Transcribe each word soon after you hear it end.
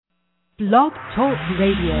Blog Talk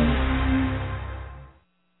Radio.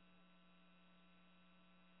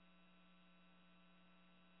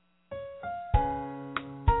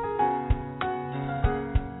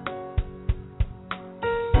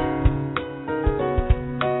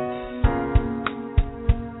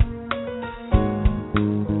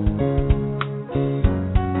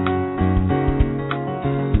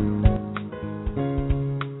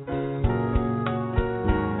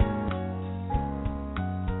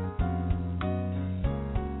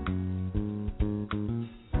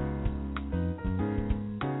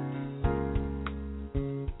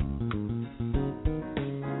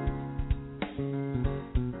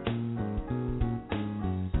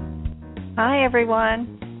 Hi,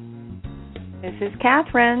 everyone. This is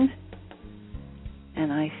Kathryn,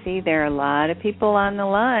 and I see there are a lot of people on the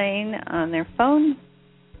line on their phones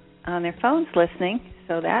listening.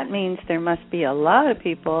 So that means there must be a lot of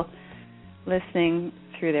people listening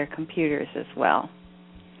through their computers as well.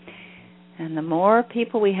 And the more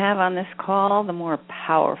people we have on this call, the more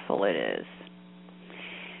powerful it is.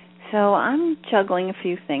 So I'm juggling a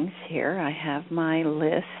few things here. I have my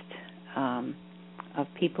list of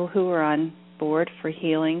people who are on board for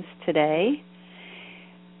healings today.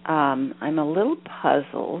 I'm a little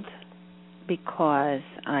puzzled because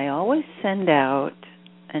I always send out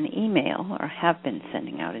an email, or have been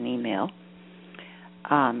sending out an email,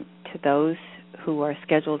 to those who are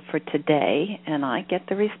scheduled for today, and I get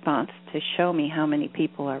the response to show me how many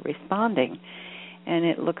people are responding. And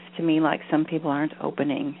it looks to me like some people aren't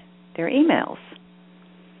opening their emails.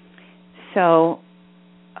 So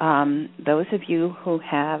those of you who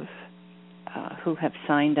have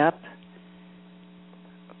signed up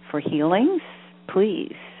for healings,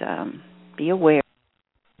 please be aware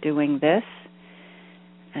of doing this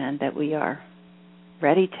and that we are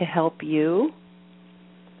ready to help you.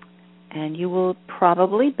 And you will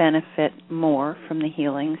probably benefit more from the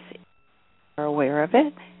healings if you're aware of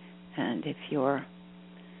it and if you're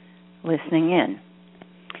listening in.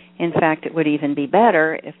 In fact, it would even be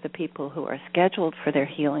better if the people who are scheduled for their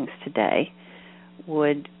healings today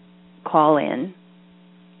would call in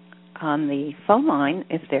on the phone line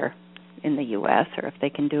if they're in the U.S. or if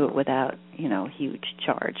they can do it without, huge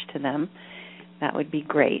charge to them. That would be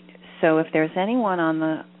great. So if there's anyone on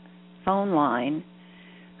the phone line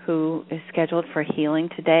who is scheduled for healing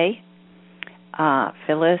today,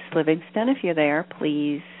 Phyllis Livingston, if you're there,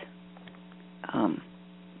 please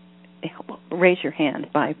raise your hand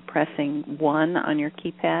by pressing 1 on your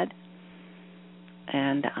keypad,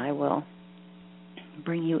 and I will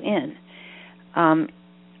bring you in.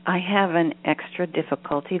 I have an extra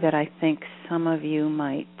difficulty that I think some of you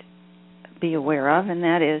might be aware of, and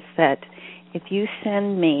that is that if you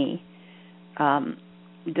send me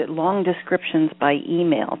the long descriptions by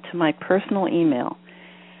email to my personal email,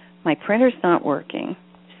 my printer's not working,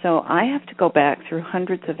 so I have to go back through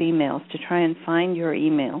hundreds of emails to try and find your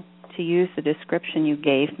email to use the description you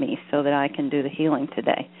gave me so that I can do the healing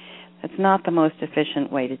today. That's not the most efficient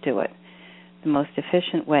way to do it. The most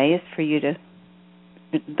efficient way is for you to,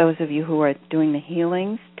 those of you who are doing the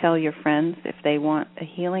healings, tell your friends if they want a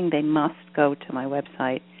healing, they must go to my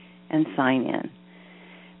website and sign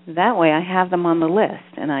in. That way I have them on the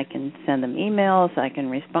list and I can send them emails, I can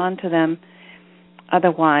respond to them.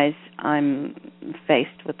 Otherwise, I'm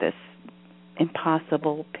faced with this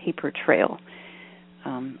impossible paper trail,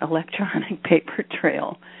 electronic paper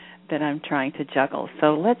trail that I'm trying to juggle.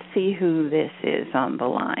 So let's see who this is on the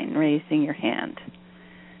line, raising your hand.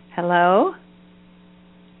 Hello?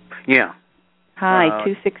 Yeah. Hi,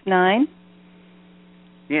 269?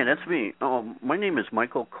 Yeah, that's me. My name is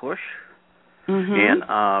Michael Cush, mm-hmm. and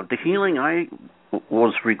the healing I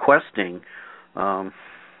was requesting, I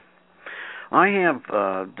have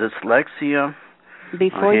dyslexia.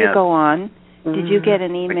 Before you go on, did you get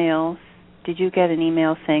an email? Did you get an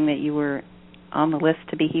email saying that you were on the list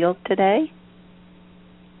to be healed today?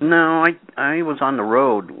 No, I was on the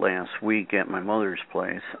road last week at my mother's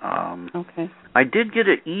place. Okay. I did get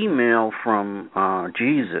an email from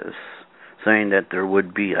Jesus saying that there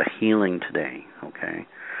would be a healing today. Okay.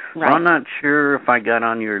 Right. So I'm not sure if I got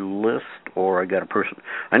on your list or I got a person.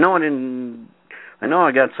 I know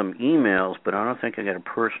I got some emails, but I don't think I got a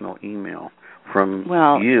personal email from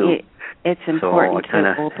you. It's important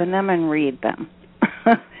to open them and read them.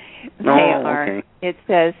 They are. Okay. It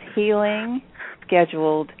says healing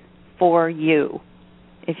scheduled for you.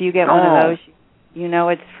 If you get one of those, you know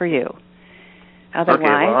it's for you. Otherwise,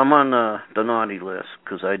 okay, well, I'm on the naughty list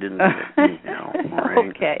because I didn't get an email. All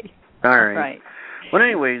right. Okay. All right. Right. But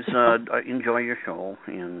anyways, enjoy your show.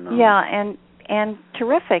 And and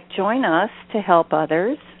terrific. Join us to help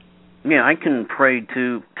others Yeah, I can pray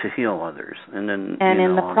to heal others, and then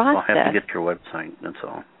in the process, I'll have to get your website. That's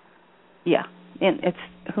all. Yeah, it's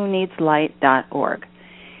whoneedslight.org.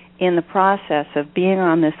 In the process of being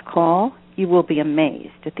on this call, you will be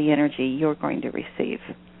amazed at the energy you're going to receive.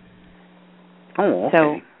 Oh, okay.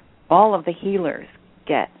 So all of the healers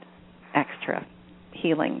get extra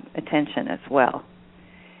healing attention as well.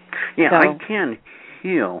 Yeah, so, I can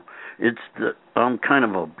heal. I'm kind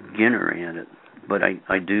of a beginner at it, but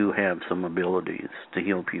I do have some abilities to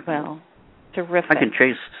heal people. Well, terrific. I can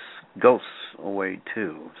chase ghosts away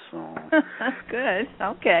too. So good.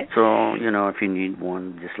 Okay. So if you need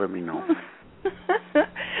one, just let me know.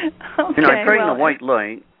 Okay. I pray in the white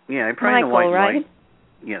light. Yeah, I pray in the white right? light.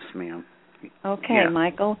 Yes, ma'am. Okay, yeah.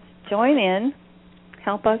 Michael, join in,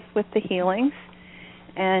 help us with the healings,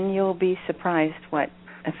 and you'll be surprised what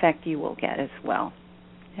effect you will get as well.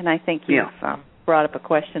 And I think you've brought up a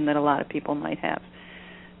question that a lot of people might have.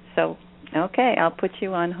 So, okay, I'll put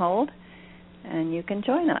you on hold, and you can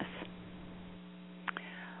join us.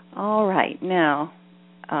 All right, now,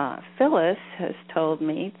 Phyllis has told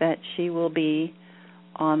me that she will be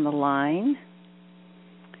on the line.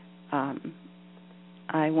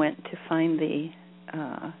 I went to find the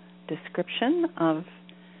description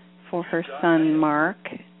for her son Mark,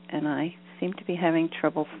 and I seem to be having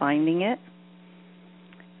trouble finding it.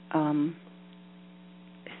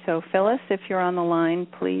 So Phyllis, if you're on the line,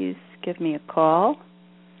 please give me a call.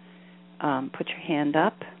 Put your hand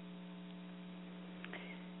up,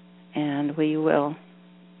 and we'll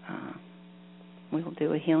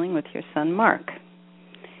do a healing with your son Mark.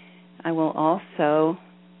 I will also.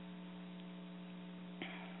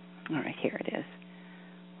 All right, here it is.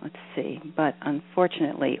 Let's see. But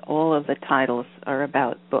unfortunately, all of the titles are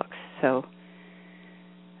about books. So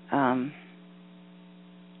I'm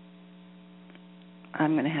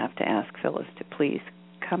going to have to ask Phyllis to please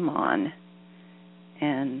come on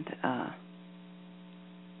and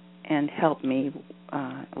help me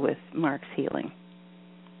with Mark's healing.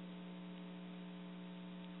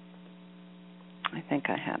 I think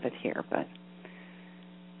I have it here, but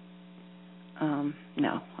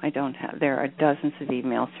no, I don't have. There are dozens of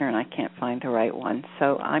emails here, and I can't find the right one.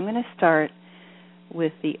 So I'm going to start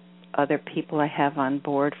with the other people I have on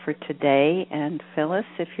board for today. And Phyllis,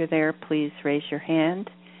 if you're there, please raise your hand,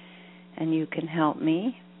 and you can help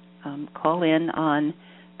me. Call in on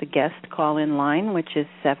the guest call-in line, which is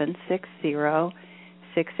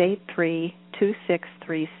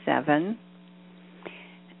 760-683-2637.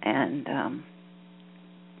 And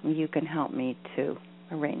you can help me to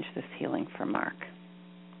arrange this healing for Mark.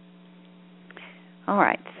 All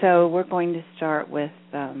right, so we're going to start with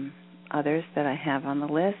others that I have on the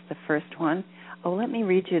list. The first one, let me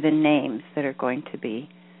read you the names that are going to be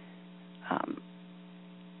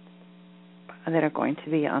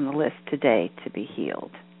on the list today to be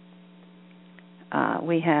healed.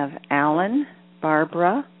 We have Alan,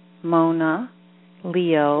 Barbara, Mona,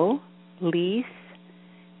 Leo, Lise,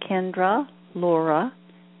 Kendra, Laura,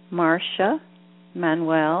 Marcia,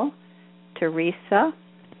 Manuel, Teresa,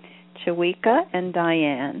 Chawika, and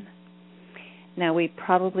Diane. Now, we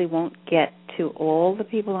probably won't get to all the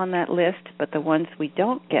people on that list, but the ones we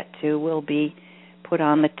don't get to will be put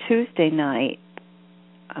on the Tuesday night,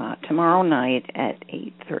 tomorrow night at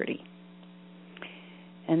 8:30.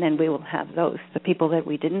 And then we will have the people that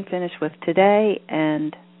we didn't finish with today,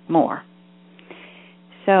 and more.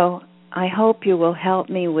 So I hope you will help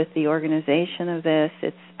me with the organization of this.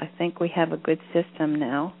 I think we have a good system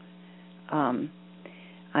now.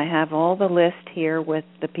 I have all the list here with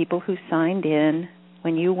the people who signed in.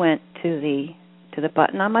 When you went to the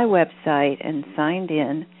button on my website and signed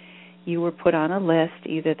in, you were put on a list,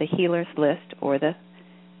 either the healers list or the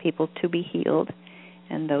people to be healed.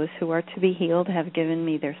 And those who are to be healed have given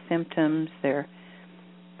me their symptoms, their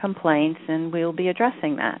complaints, and we'll be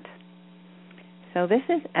addressing that. So this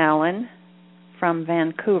is Alan from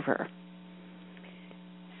Vancouver.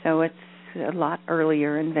 So it's a lot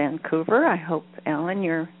earlier in Vancouver. I hope, Alan,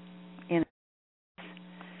 you're in.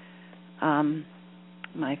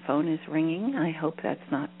 My phone is ringing. I hope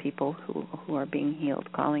that's not people who are being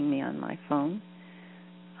healed calling me on my phone,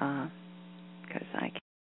 because I can't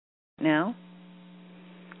now.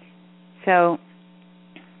 So,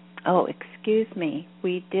 excuse me,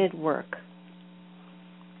 we did work.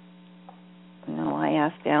 No, I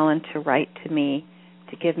asked Alan to write to me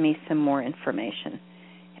to give me some more information.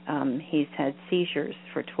 He's had seizures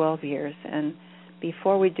for 12 years, and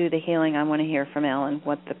before we do the healing, I want to hear from Alan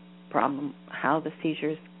what the problem, how the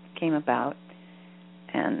seizures came about,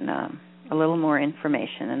 and a little more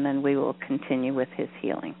information, and then we will continue with his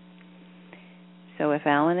healing. So if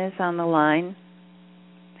Alan is on the line,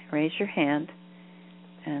 raise your hand,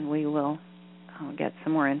 and we will get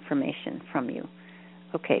some more information from you.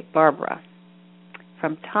 Okay, Barbara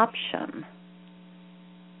from Topsham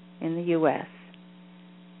in the U.S.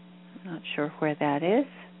 Not sure where that is.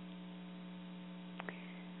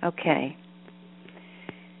 Okay.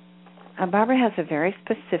 Barbara has a very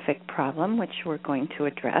specific problem, which we're going to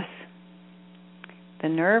address. The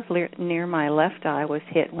nerve near my left eye was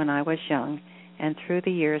hit when I was young, and through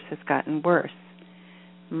the years has gotten worse.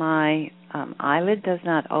 My eyelid does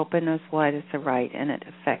not open as wide as the right, and it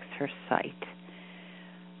affects her sight.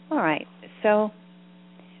 All right, so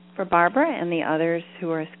for Barbara and the others who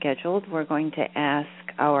are scheduled, we're going to ask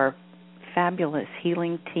our fabulous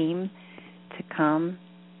healing team to come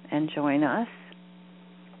and join us.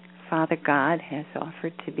 Father God has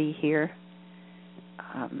offered to be here.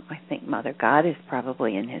 I think Mother God is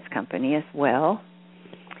probably in his company as well.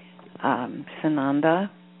 Sananda,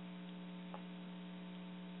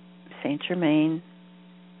 St. Germain,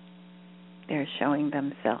 they're showing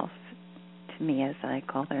themselves to me as I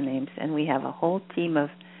call their names. And we have a whole team of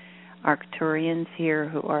Arcturians here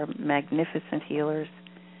who are magnificent healers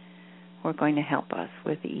who are going to help us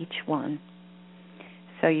with each one.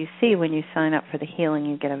 So you see, when you sign up for the healing,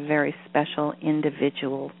 you get a very special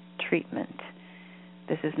individual treatment.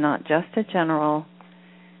 This is not just a general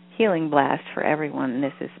healing blast for everyone.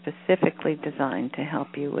 This is specifically designed to help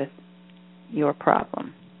you with your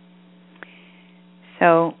problem.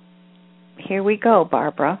 So here we go,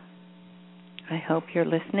 Barbara. I hope you're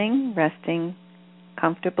listening, resting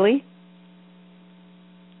comfortably,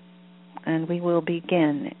 and we will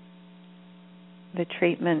begin the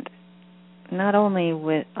treatment not only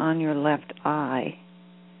on your left eye,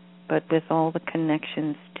 but with all the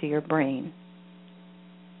connections to your brain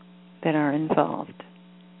that are involved.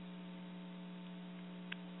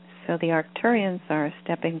 So the Arcturians are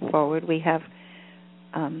stepping forward. We have,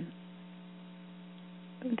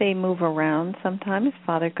 they move around sometimes.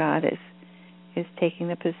 Father God is taking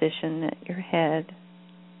the position at your head.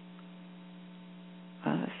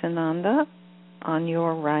 Sananda, on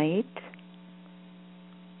your right.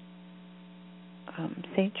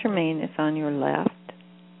 St. Germain is on your left.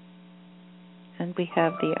 And we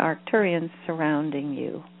have the Arcturians surrounding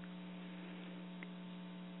you.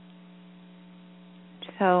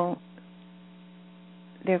 So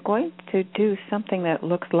they're going to do something that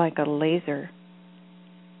looks like a laser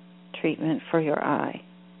treatment for your eye.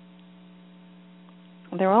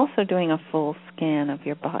 They're also doing a full scan of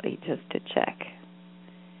your body just to check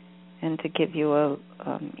and to give you a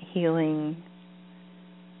healing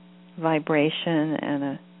vibration and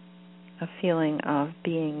a feeling of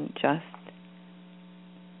being just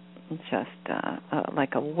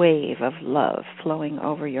like a wave of love flowing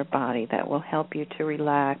over your body that will help you to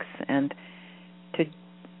relax and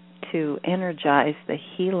to energize the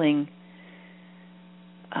healing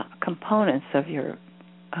components of your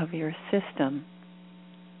system,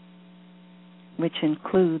 which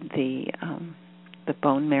include the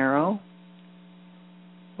bone marrow,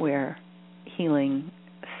 where healing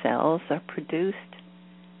cells are produced.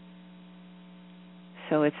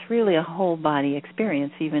 So it's really a whole body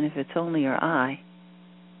experience, even if it's only your eye.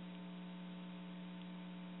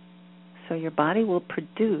 So your body will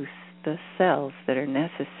produce the cells that are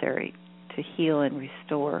necessary to heal and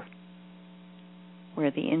restore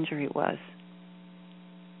where the injury was.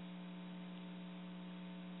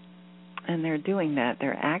 And they're doing that.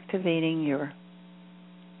 They're activating they're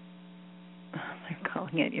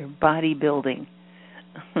calling it your bodybuilding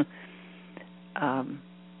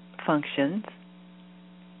functions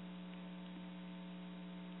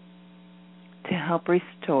to help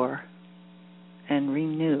restore and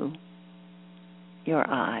renew your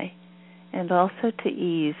eye, and also to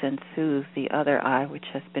ease and soothe the other eye, which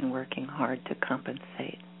has been working hard to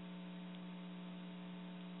compensate,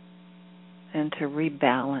 and to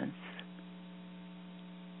rebalance.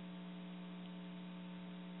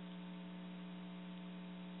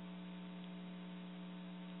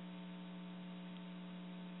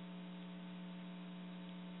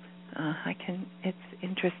 It's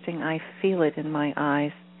interesting, I feel it in my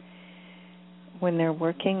eyes. When they're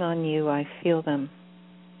working on you, I feel them.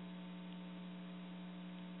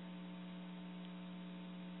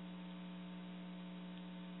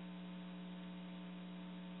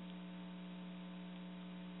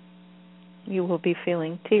 You will be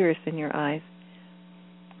feeling tears in your eyes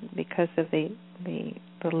because of the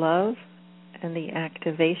love and the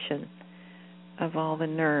activation of all the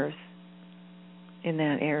nerves in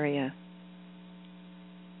that area.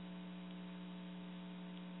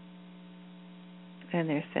 And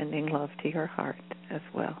they're sending love to your heart as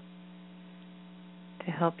well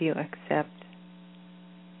to help you accept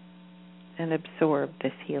and absorb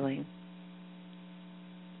this healing.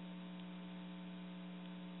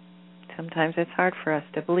 Sometimes it's hard for us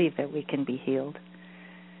to believe that we can be healed.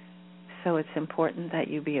 So it's important that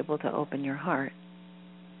you be able to open your heart.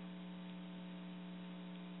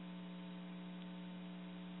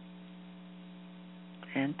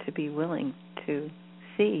 And to be willing to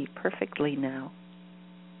see perfectly now.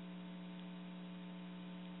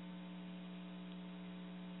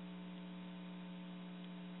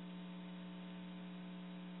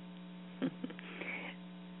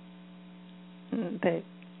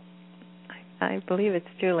 I believe it's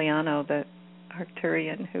Giuliano, the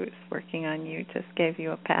Arcturian who's working on you, just gave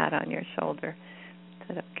you a pat on your shoulder.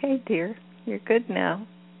 Said, okay, dear, you're good now.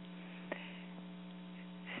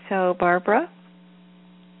 So, Barbara,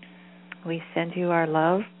 we send you our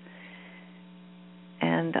love.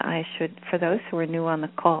 And I should, for those who are new on the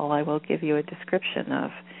call, I will give you a description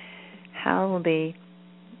of how the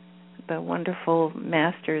wonderful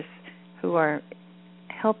masters who are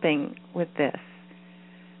helping with this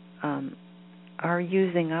are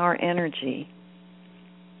using our energy.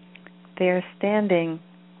 They're standing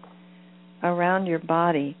around your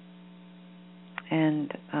body,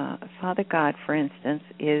 and Father God, for instance,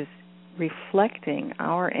 is reflecting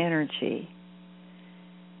our energy,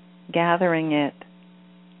 gathering it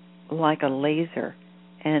like a laser,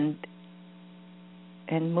 and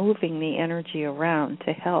moving the energy around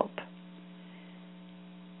to help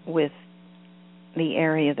with the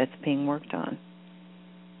area that's being worked on.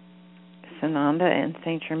 Sananda and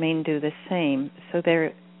St. Germain do the same. So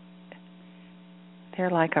they're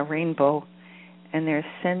like a rainbow, and they're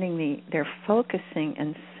focusing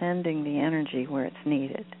and sending the energy where it's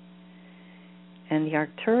needed. And the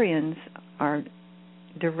Arcturians are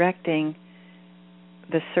directing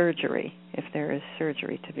the surgery, if there is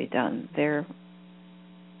surgery to be done. They're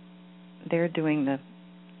doing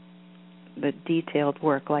the detailed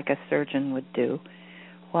work like a surgeon would do,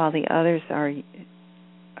 while the others are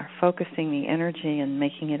focusing the energy and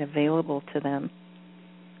making it available to them,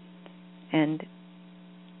 and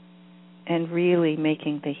really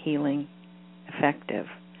making the healing effective.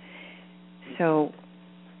 So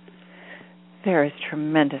there is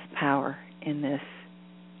tremendous power in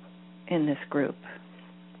this group.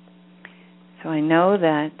 So I know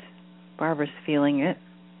that Barbara's feeling it.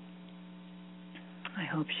 I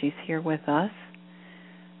hope she's here with us.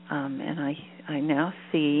 And I now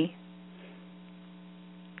see,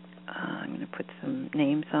 I'm going to put some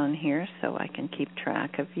names on here so I can keep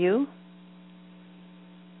track of you.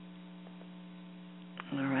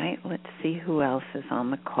 All right, let's see who else is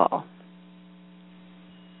on the call.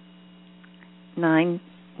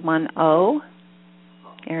 910,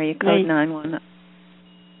 area code 910.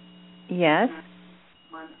 Yes.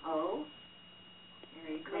 910,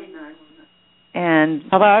 area code 910. And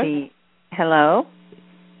hello? Hello?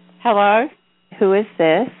 Hello? Who is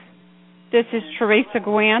this? This is Teresa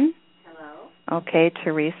Gwen. Hello? Okay,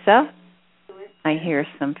 Teresa. I hear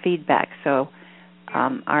some feedback. So,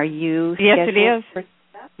 are you Yes, scheduled? It is.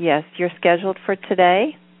 Yes, you're scheduled for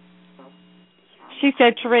today? She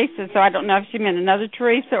said Teresa, so I don't know if she meant another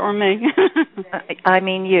Teresa or me. I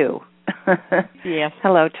mean you. Yes.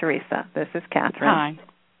 Hello, Teresa. This is Kathryn. Hi.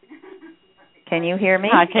 Can you hear me?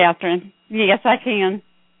 Hi, Kathryn. Yes, I can.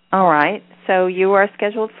 All right. So you are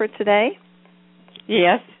scheduled for today?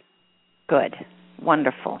 Yes. Good.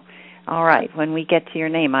 Wonderful. All right. When we get to your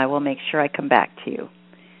name, I will make sure I come back to you.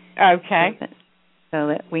 Okay. So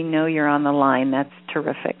that we know you're on the line. That's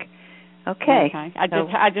terrific. Okay.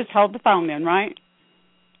 I just hold the phone then, right?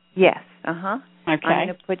 Yes. Uh-huh. Okay. I'm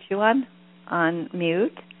going to put you on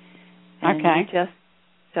mute. And you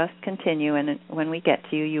just continue, and when we get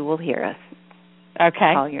to you, you will hear us.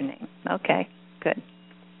 Okay. Call your name. Okay. Good.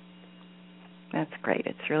 That's great.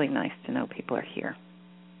 It's really nice to know people are here.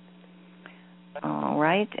 All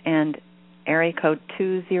right. And area code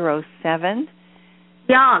 207.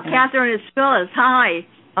 Yeah, Kathryn, it's Phyllis. Hi.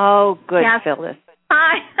 Oh, good, Phyllis.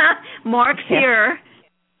 Hi. Mark's here.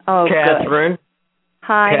 Oh, Kathryn. Good.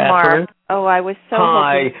 Hi, Kathryn. Mark. Oh, I was so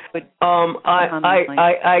hoping you would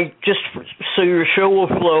I just, so your show will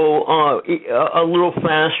flow a little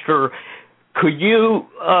faster. Could you,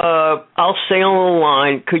 I'll stay on the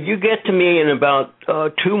line, could you get to me in about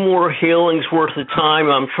 2 more healings worth of time?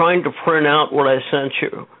 I'm trying to print out what I sent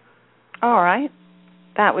you. All right.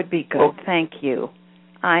 That would be good. Okay. Thank you.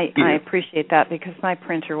 I appreciate that because my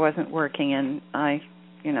printer wasn't working and I,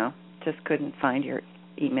 just couldn't find your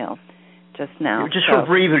email just now. Just for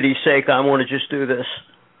brevity's sake, I want to just do this.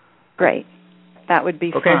 Great. That would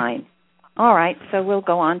be fine. All right. So we'll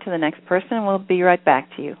go on to the next person and we'll be right back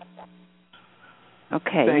to you.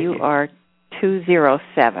 Okay. Thank you are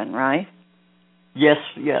 207, right? Yes.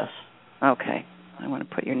 Okay. I want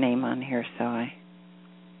to put your name on here so I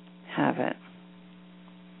have it.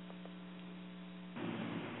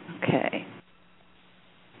 Okay.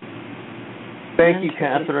 Thank you,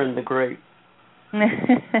 Kathryn the Great.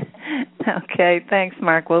 Okay, thanks,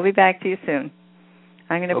 Mark. We'll be back to you soon.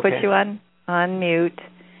 I'm going to put you on mute.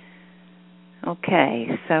 Okay,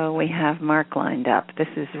 so we have Mark lined up. This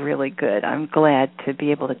is really good. I'm glad to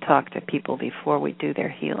be able to talk to people before we do their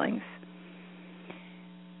healings.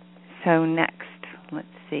 So next, let's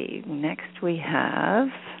see. Next we have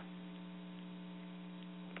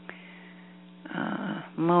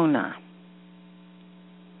Mona.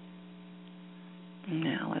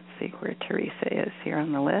 Now, let's see where Teresa is here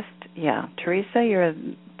on the list. Yeah, Teresa, you're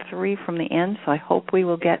 3 from the end, so I hope we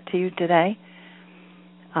will get to you today.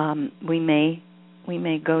 We may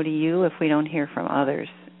go to you if we don't hear from others,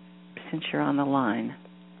 since you're on the line.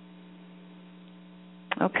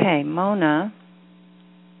 Okay, Mona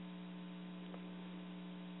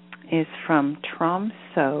is from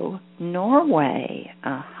Tromsø, Norway.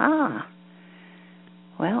 Aha.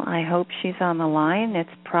 Well, I hope she's on the line. It's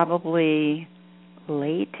probably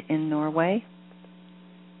late in Norway.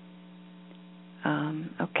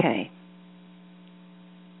 Okay.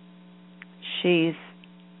 She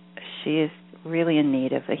is really in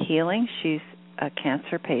need of a healing. She's a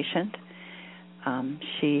cancer patient.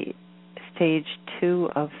 She stage 2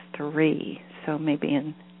 of 3. So maybe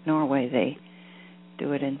in Norway they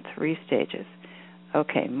do it in 3 stages.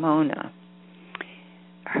 Okay, Mona.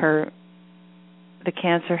 The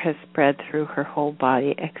cancer has spread through her whole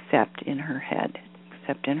body except in her head,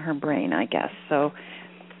 except in her brain, I guess. So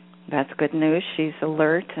that's good news. She's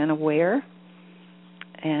alert and aware.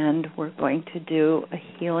 And we're going to do a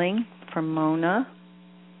healing for Mona.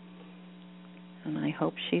 And I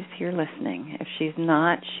hope she's here listening. If she's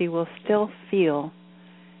not, she will still feel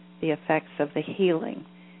the effects of the healing.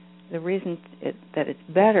 The reason that it's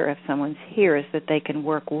better if someone's here is that they can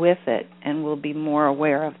work with it and will be more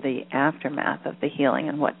aware of the aftermath of the healing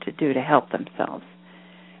and what to do to help themselves,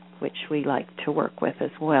 which we like to work with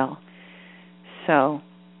as well. So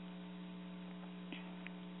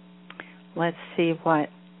let's see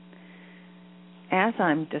as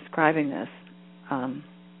I'm describing this,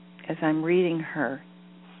 as I'm reading her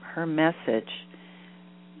message,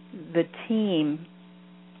 the team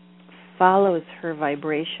follows her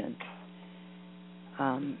vibration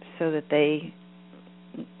so that they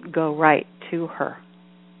go right to her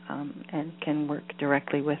and can work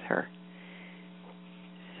directly with her.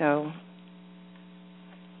 So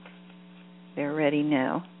they're ready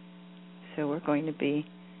now. So we're going to be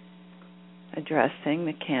addressing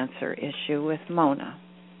the cancer issue with Mona.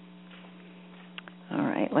 All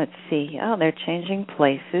right, let's see. Oh, they're changing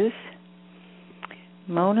places.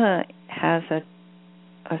 Mona has a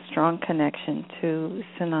strong connection to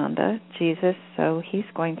Sananda-Jesus, so he's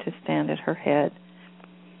going to stand at her head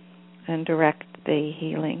and direct the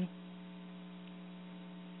healing.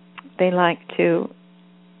 They like to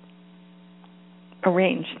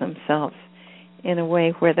arrange themselves in a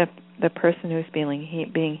way where the person who's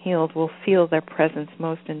being healed will feel their presence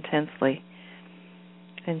most intensely.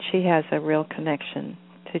 And she has a real connection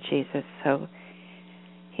to Jesus, so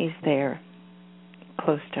he's there,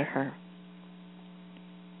 close to her.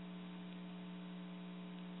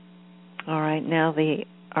 All right, now the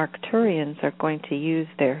Arcturians are going to use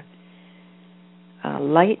their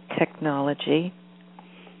light technology.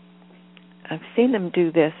 I've seen them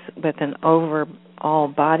do this with an overall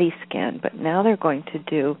body scan, but now they're going to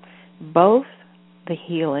do both the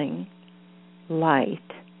healing light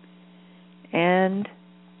and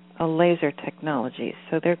a laser technology.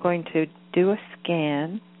 So they're going to do a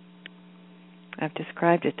scan. I've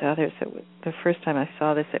described it to others. The first time I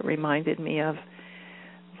saw this, it reminded me of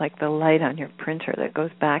like the light on your printer that goes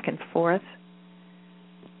back and forth.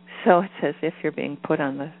 So it's as if you're being put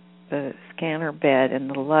on the scanner bed and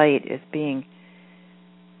the light is being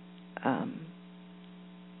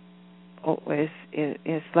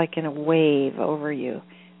is like in a wave over you.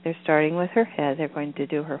 They're starting with her head. They're going to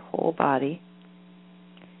do her whole body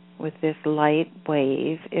with this light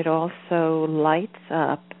wave. It also lights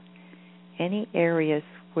up any areas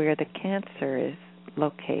where the cancer is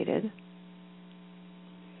located.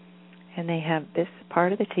 And they have this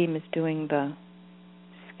part of the team is doing the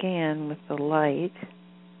scan with the light.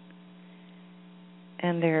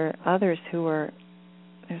 And there are others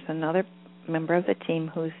there's another member of the team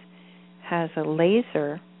who has a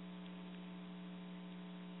laser.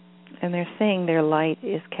 And they're saying their light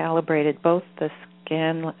is calibrated, both the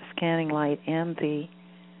scanning light and the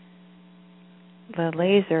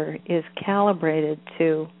laser is calibrated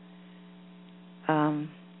to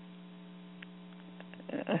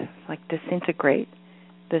disintegrate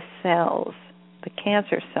the cells, the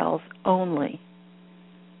cancer cells only.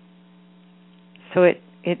 So it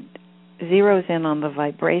zeroes in on the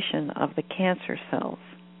vibration of the cancer cells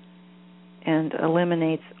and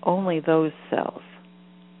eliminates only those cells.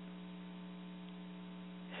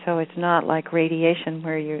 So it's not like radiation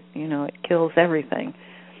where it kills everything.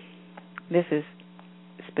 This is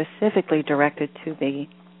specifically directed to the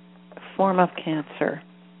form of cancer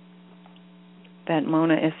that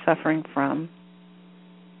Mona is suffering from.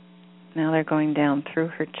 Now they're going down through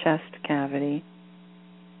her chest cavity,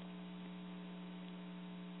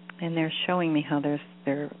 and they're showing me how there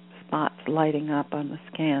are spots lighting up on the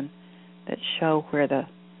scan that show where the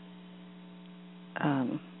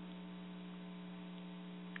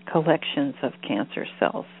collections of cancer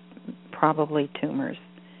cells, probably tumors,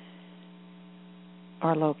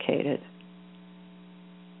 are located.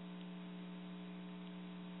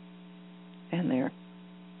 And they're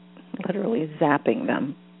literally zapping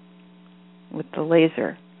them with the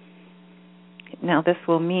laser. Now, this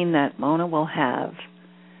will mean that Mona will have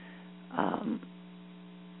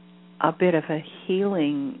a bit of a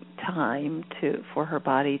healing time for her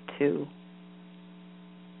body to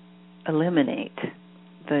eliminate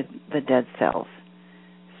the dead cells.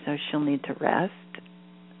 So she'll need to rest.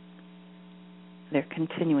 They're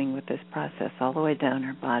continuing with this process all the way down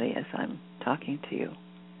her body as I'm talking to you.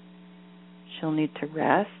 She'll need to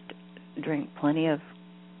rest, drink plenty of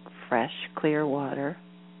fresh, clear water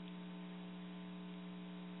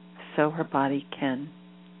so her body can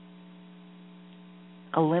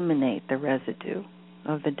eliminate the residue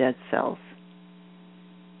of the dead cells.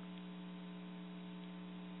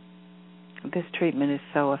 This treatment is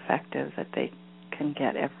so effective that they can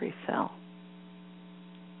get every cell.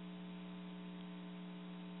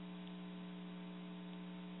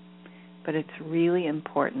 But it's really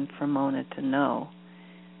important for Mona to know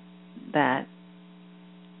that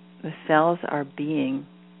the cells are being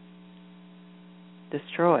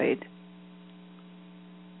destroyed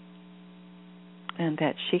and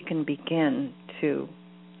that she can begin to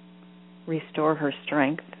restore her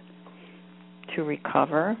strength to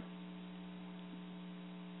recover.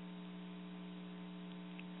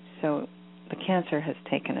 So the cancer has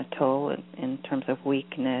taken a toll in terms of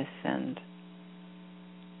weakness and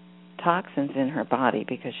toxins in her body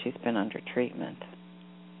because she's been under treatment.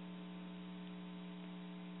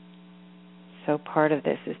 So part of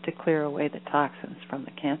this is to clear away the toxins from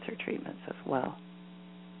the cancer treatments as well.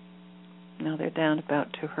 Now they're down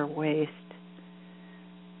about to her waist.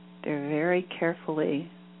 They're very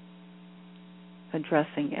carefully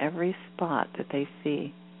addressing every spot that they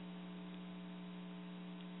see.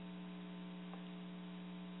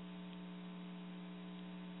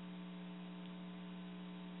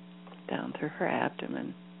 Down through her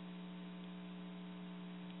abdomen,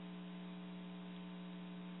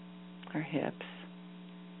 her hips.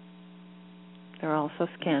 They're also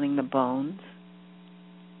scanning the bones.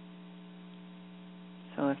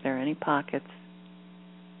 So if there are any pockets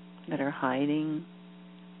that are hiding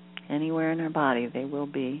anywhere in her body, they will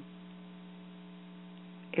be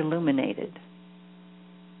illuminated.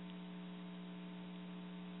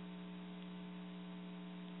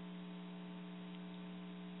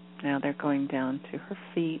 Now they're going down to her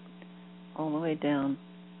feet, all the way down.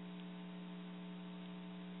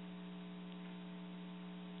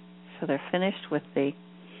 So they're finished with the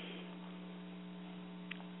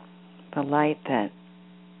light that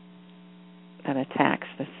attacks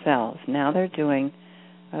the cells. Now they're doing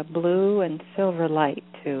a blue and silver light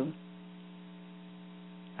to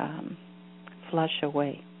flush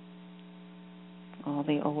away all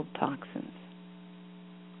the old toxins.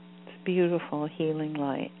 It's beautiful, healing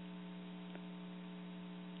light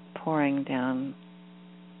pouring down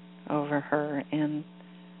over her, and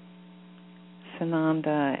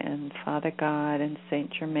Sananda and Father God and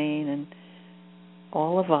St. Germain and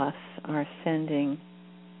all of us are sending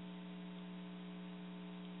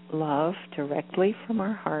love directly from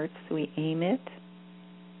our hearts. We aim it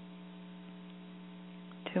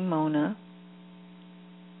to Mona,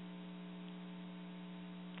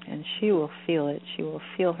 and she will feel it. She will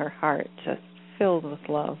feel her heart just filled with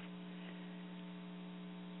love.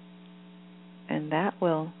 And that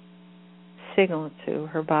will signal to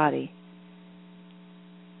her body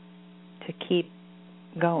to keep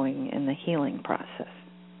going in the healing process.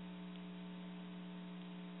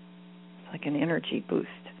 It's like an energy boost.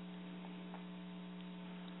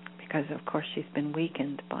 Because, of course, she's been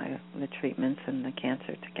weakened by the treatments and the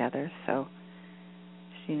cancer together, so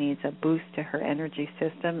she needs a boost to her energy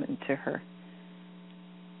system and to her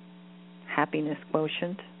happiness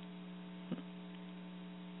quotient.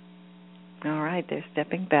 All right, they're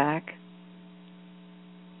stepping back.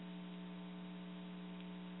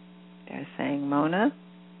 They're saying, Mona,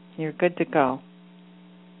 you're good to go.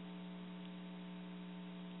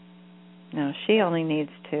 Now, she only needs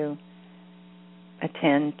to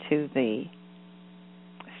attend to the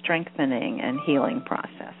strengthening and healing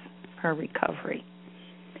process, her recovery,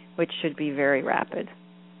 which should be very rapid.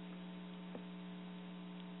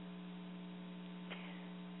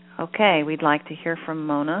 Okay, we'd like to hear from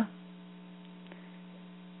Mona.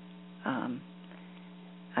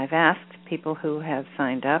 I've asked people who have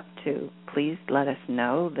signed up to please let us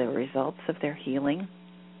know the results of their healing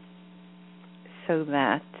so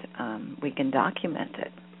that we can document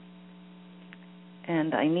it.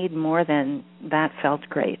 And I need more than that felt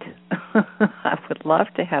great. I would love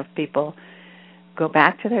to have people go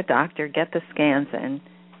back to their doctor, get the scans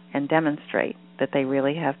and demonstrate that they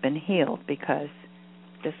really have been healed, because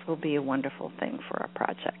this will be a wonderful thing for our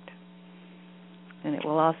project. And it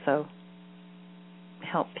will also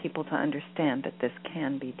help people to understand that this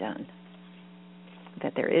can be done,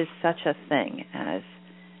 that there is such a thing as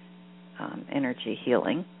energy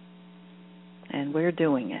healing, and we're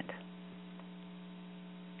doing it.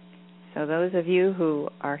 So those of you who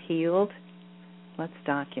are healed, let's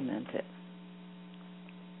document it.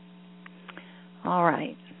 All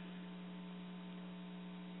right.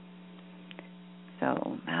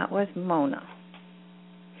 So that was Mona.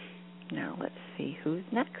 Now let's see who's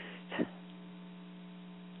next.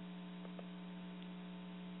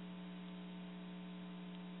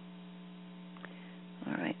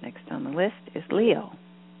 All right, next on the list is Leo.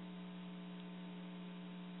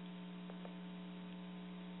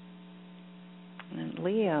 And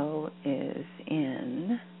Leo is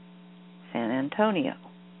in San Antonio.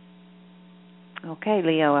 Okay,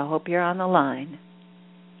 Leo, I hope you're on the line.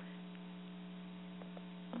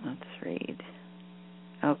 Let's read.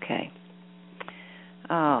 Okay.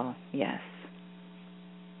 Oh, yes.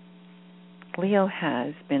 Leo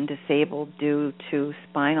has been disabled due to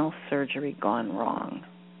spinal surgery gone wrong.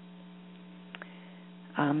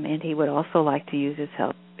 And he would also like to use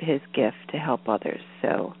his gift to help others.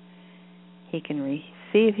 So he can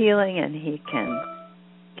receive healing and he can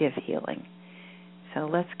give healing. So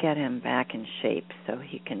let's get him back in shape so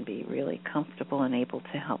he can be really comfortable and able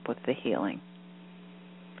to help with the healing.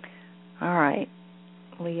 All right,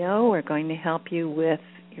 Leo, we're going to help you with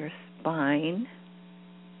your spine.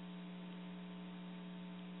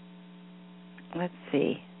 Let's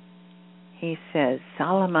see. He says,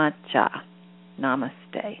 Salamat Cha,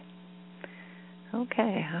 Namaste.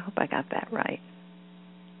 Okay, I hope I got that right.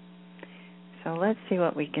 So let's see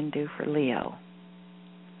what we can do for Leo.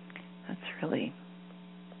 That's really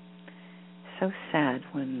so sad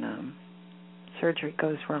when surgery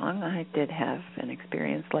goes wrong. I did have an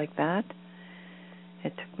experience like that.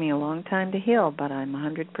 It took me a long time to heal, but I'm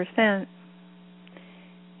 100%.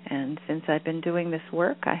 And since I've been doing this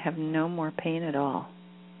work, I have no more pain at all.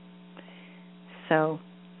 So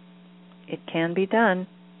it can be done.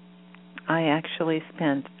 I actually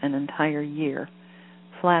spent an entire year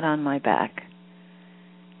flat on my back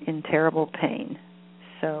in terrible pain.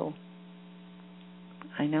 So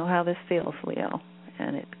I know how this feels, Leo,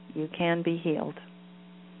 and you can be healed.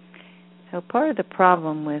 So part of the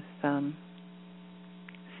problem with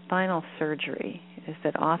spinal surgery is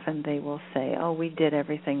that often they will say, oh, we did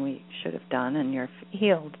everything we should have done and you're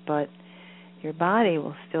healed, but your body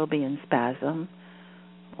will still be in spasm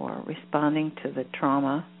or responding to the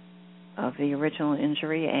trauma of the original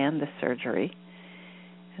injury and the surgery.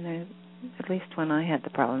 And at least when I had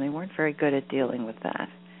the problem, they weren't very good at dealing with that.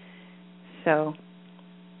 So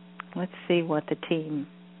let's see what the team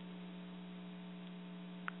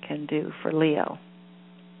can do for Leo.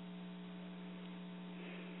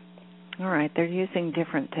 All right, they're using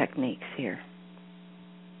different techniques here.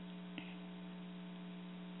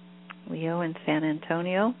 Leo in San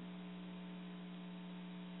Antonio,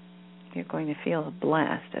 you're going to feel a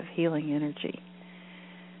blast of healing energy.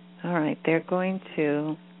 All right, they're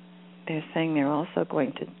saying they're also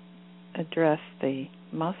going to address the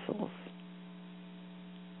muscles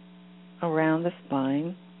around the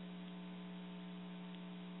spine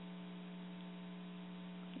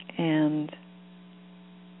and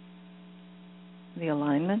the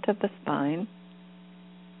alignment of the spine,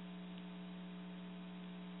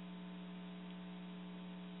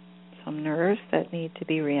 some nerves that need to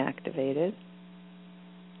be reactivated,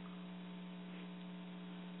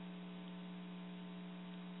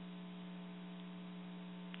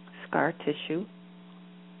 scar tissue,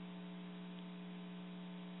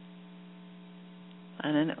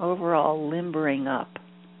 and an overall limbering up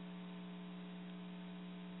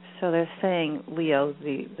So they're saying, Leo,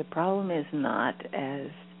 the problem is not as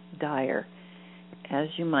dire as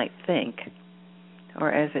you might think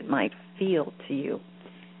or as it might feel to you.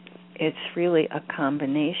 It's really a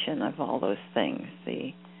combination of all those things.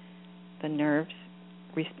 The nerves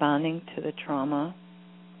responding to the trauma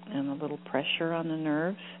and a little pressure on the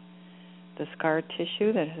nerves, the scar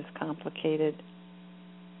tissue that has complicated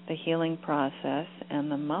the healing process,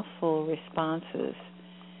 and the muscle responses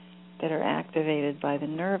that are activated by the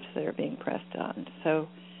nerves that are being pressed on. So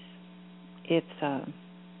it's a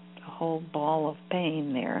whole ball of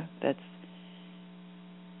pain there that's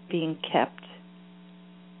being kept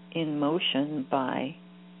in motion by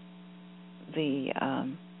the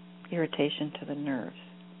irritation to the nerves.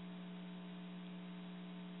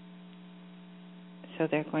 So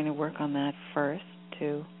they're going to work on that first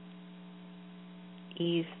to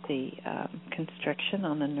ease the constriction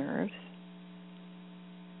on the nerves.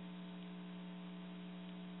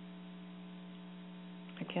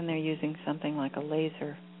 Again, they're using something like a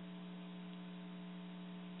laser.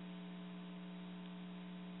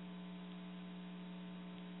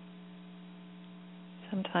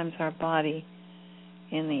 Sometimes our body,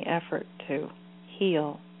 in the effort to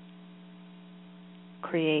heal,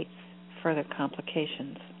 creates further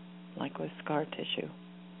complications, like with scar tissue.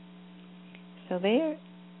 So they're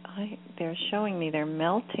showing me they're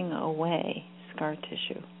melting away scar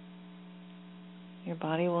tissue. Your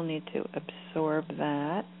body will need to absorb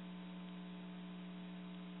that.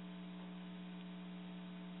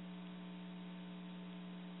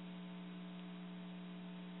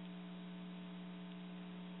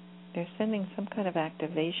 They're sending some kind of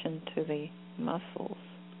activation to the muscles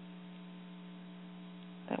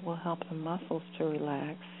that will help the muscles to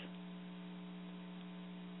relax,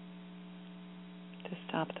 to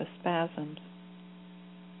stop the spasms.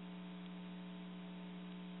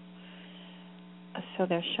 So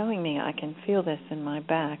they're showing me I can feel this in my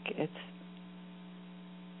back.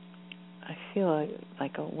 I feel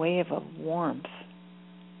like a wave of warmth,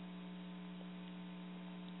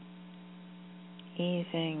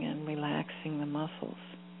 easing and relaxing the muscles,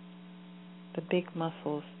 the big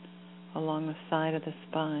muscles along the side of the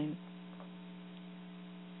spine.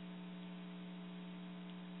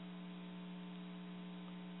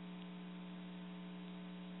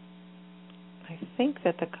 I think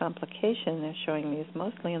that the complication they're showing me is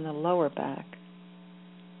mostly in the lower back.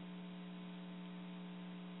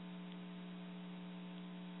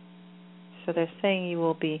 So they're saying you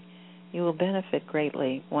will benefit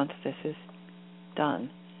greatly once this is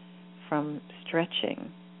done from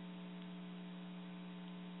stretching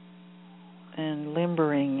and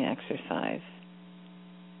limbering exercise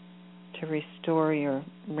to restore your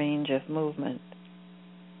range of movement.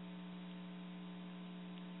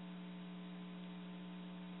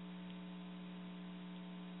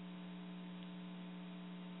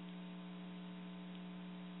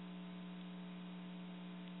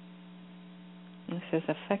 This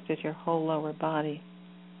has affected your whole lower body.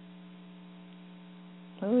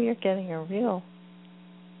 Oh, you're getting a real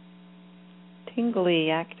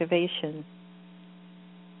tingly activation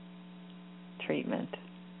treatment.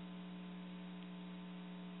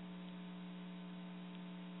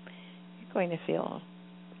 You're going to feel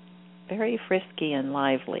very frisky and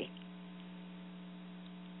lively.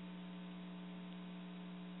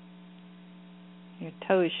 Your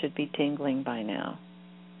toes should be tingling by now.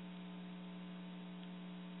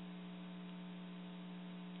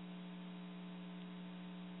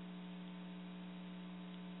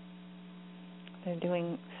 They're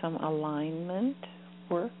doing some alignment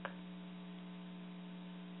work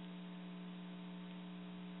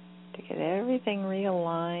to get everything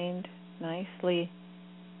realigned, nicely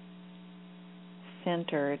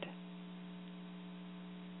centered.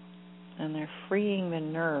 And they're freeing the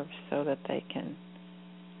nerves so that they can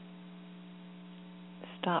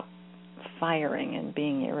stop firing and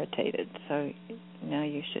being irritated. So now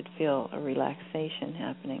you should feel a relaxation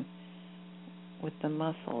happening with the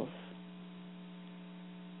muscles.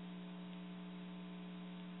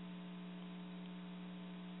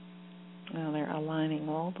 Now they're aligning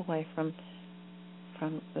all the way from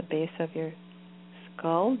the base of your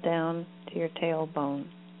skull down to your tailbone.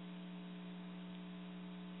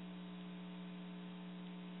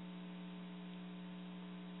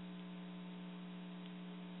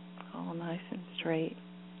 All nice and straight.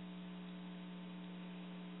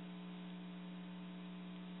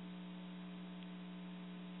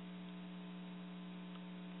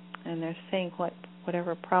 And they're saying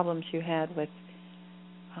whatever problems you had with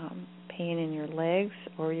pain in your legs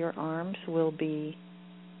or your arms will be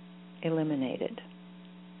eliminated.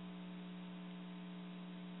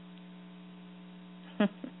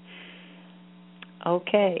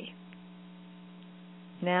 Okay.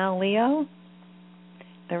 Now, Leo,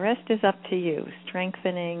 the rest is up to you.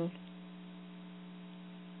 Strengthening,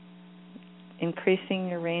 increasing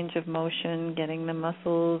your range of motion, getting the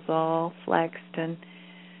muscles all flexed and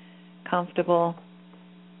comfortable.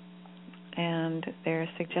 And they're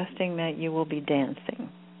suggesting that you will be dancing.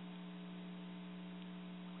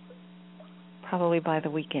 Probably by the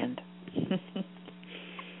weekend.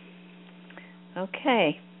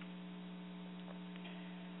 Okay.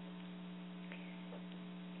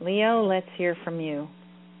 Leo, let's hear from you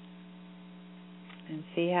and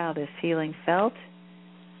see how this healing felt,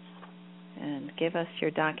 and give us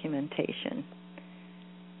your documentation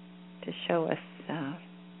to show us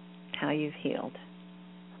how you've healed.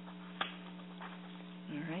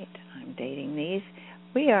 All right, I'm dating these.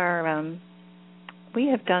 We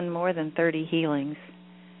have done more than 30 healings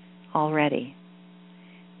already.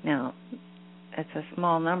 Now, it's a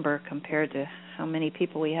small number compared to how many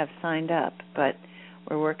people we have signed up, but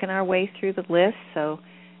we're working our way through the list, so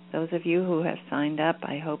those of you who have signed up,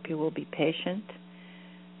 I hope you will be patient.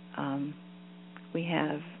 We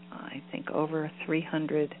have, I think, over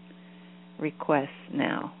 300 requests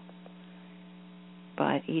now,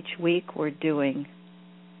 but each week we're doing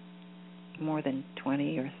more than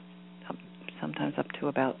 20 or sometimes up to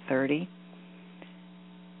about 30.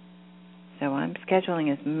 So I'm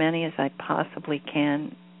scheduling as many as I possibly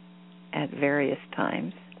can at various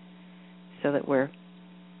times so that we're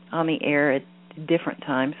on the air at different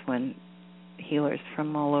times when healers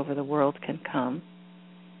from all over the world can come.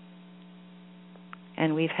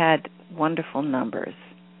 And we've had wonderful numbers.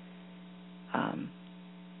 On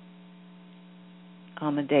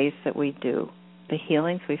the days that we do the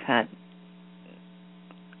healings, we've had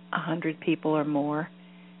 100 people or more.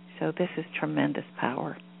 So this is tremendous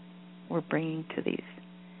power we're bringing to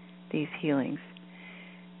these healings.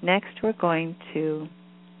 Next, we're going to,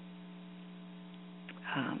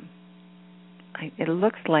 it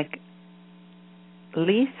looks like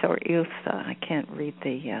Lise or Ilse, I can't read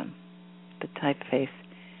the typeface,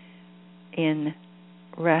 in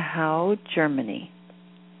Rahau, Germany.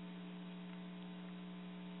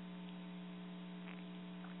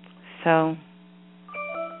 So,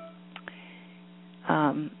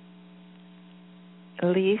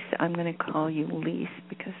 Lise, I'm going to call you Lise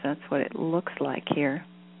because that's what it looks like here.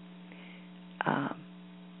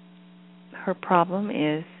 Her problem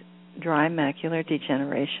is dry macular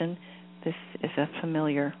degeneration. This is a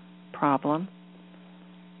familiar problem.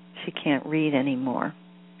 She can't read anymore.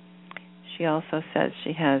 She also says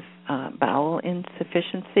she has bowel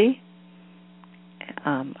insufficiency,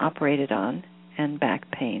 operated on, and back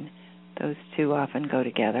pain. Those two often go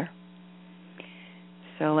together.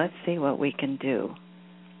 So let's see what we can do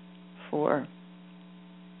for,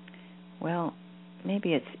 well,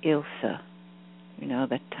 maybe it's Ilse. You know,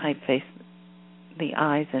 the typeface, the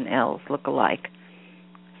I's and L's look alike.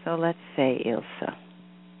 So let's say Ilse.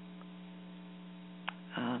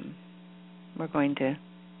 We're going to,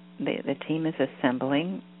 the team is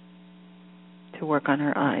assembling to work on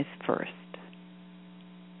her eyes first.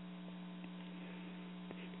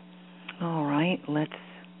 All right,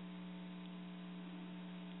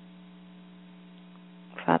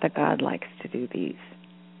 Father God likes to do these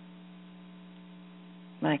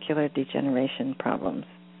macular degeneration problems.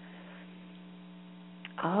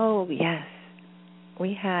 Oh, yes.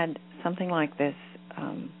 We had something like this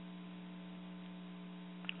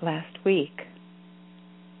last week.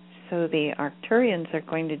 So the Arcturians are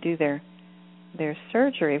going to do their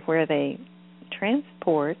surgery where they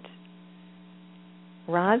transport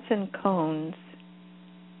rods and cones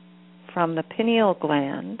from the pineal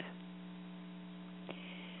gland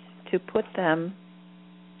to put them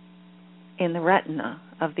in the retina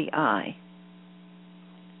of the eye.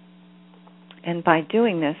 And by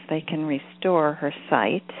doing this, they can restore her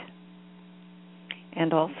sight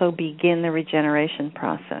and also begin the regeneration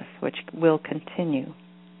process, which will continue.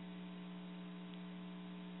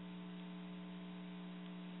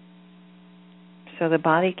 So the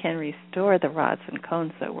body can restore the rods and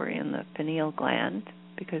cones that were in the pineal gland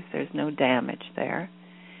because there's no damage there.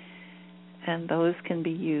 And those can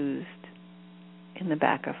be used in the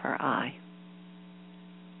back of her eye.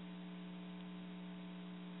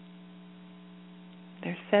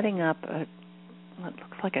 They're setting up what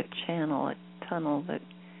looks like a channel, a tunnel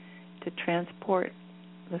to transport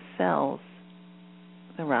the cells,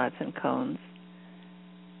 the rods and cones,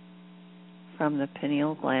 from the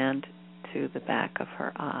pineal gland to the back of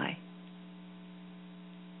her eye.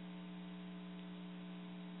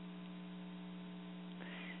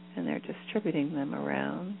 And they're distributing them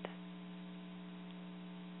around.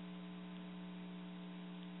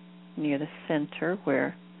 near the center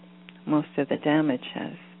where most of the damage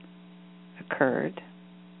has occurred.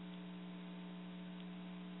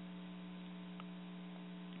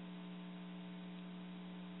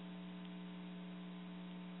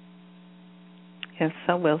 And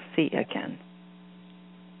so we'll see again.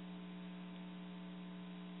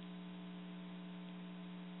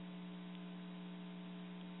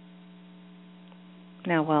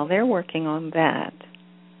 Now, while they're working on that,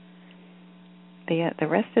 the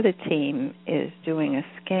rest of the team is doing a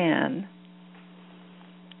scan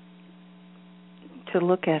to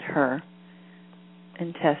look at her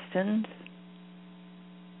intestines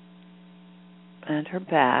and her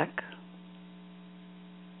back.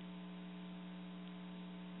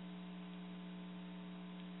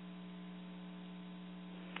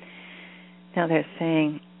 Now they're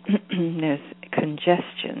saying there's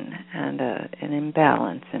congestion and an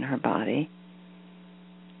imbalance in her body.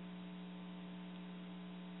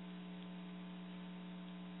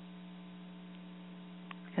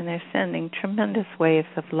 And they're sending tremendous waves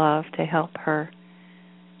of love to help her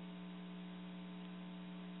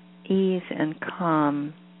ease and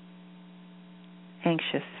calm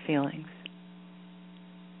anxious feelings.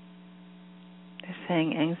 They're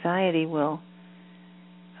saying anxiety will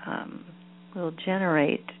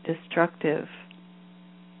generate destructive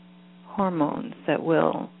hormones that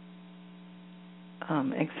will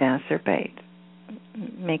exacerbate,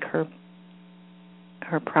 make her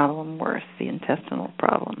problem worse, the intestinal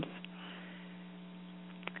problems.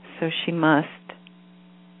 So she must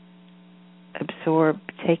absorb,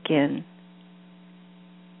 take in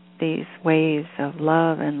these waves of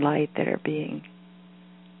love and light that are being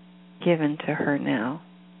given to her now,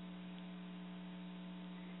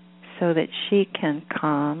 so that she can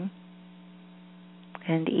calm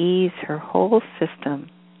and ease her whole system.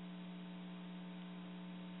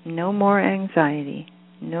 No more anxiety,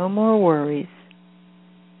 no more worries.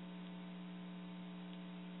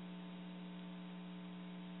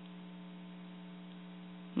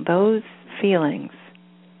 Those feelings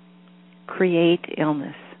create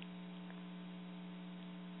illness.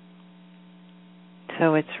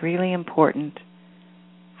 So it's really important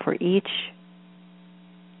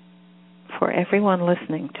for everyone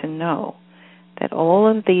listening to know that all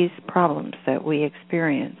of these problems that we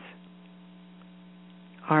experience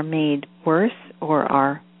are made worse or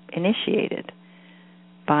are initiated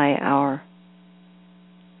by our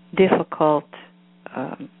difficult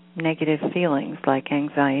negative feelings like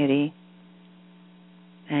anxiety,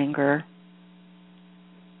 anger,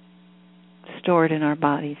 stored in our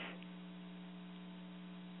bodies.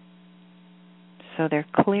 So they're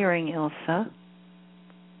clearing Ilsa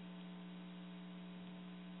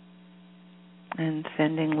and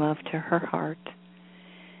sending love to her heart.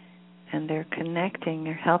 And they're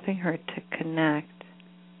helping her to connect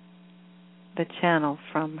the channel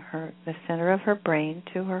from the center of her brain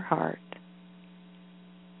to her heart.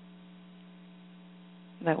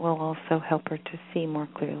 That will also help her to see more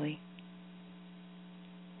clearly.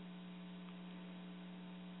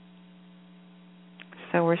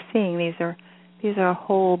 So we're seeing these are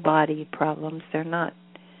whole body problems. They're not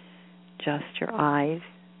just your eyes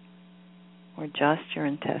or just your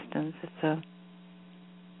intestines.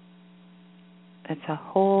 It's a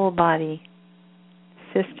whole body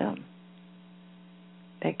system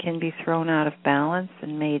that can be thrown out of balance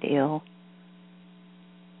and made ill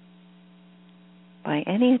by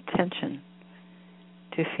any attention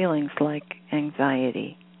to feelings like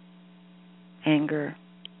anxiety, anger,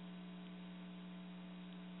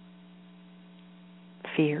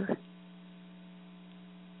 fear.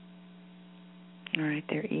 All right,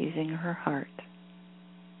 they're easing her heart.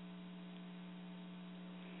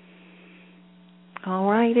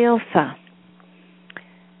 All right, Ilsa.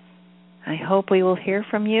 I hope we will hear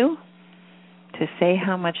from you to say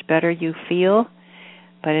how much better you feel,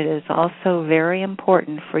 but it is also very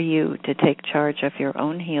important for you to take charge of your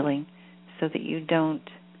own healing so that you don't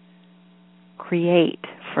create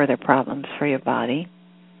further problems for your body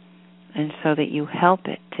and so that you help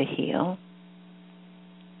it to heal.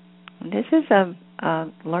 This is a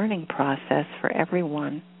learning process for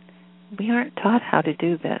everyone. We aren't taught how to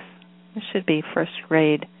do this. This should be first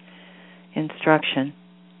grade instruction.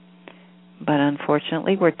 But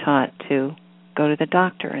unfortunately, we're taught to go to the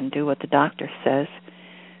doctor and do what the doctor says.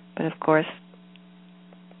 But of course,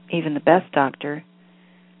 even the best doctor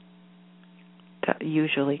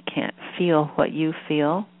usually can't feel what you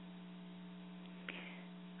feel,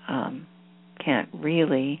 can't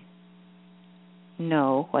really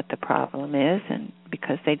know what the problem is, and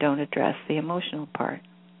because they don't address the emotional part.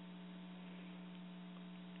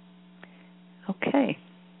 Okay,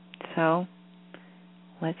 so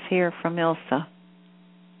let's hear from Ilsa.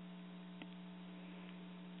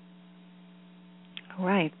 All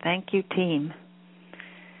right, thank you, team.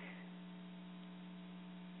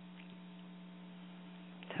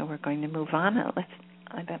 So we're going to move on.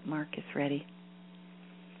 I bet Mark is ready.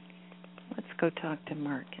 Let's go talk to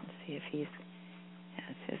Mark and see if he has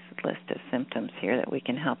his list of symptoms here that we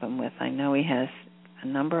can help him with. I know he has a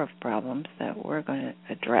number of problems that we're going to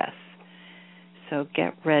address. So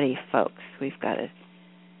get ready, folks. We've got a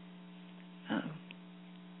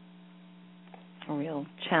real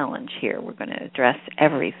challenge here. We're going to address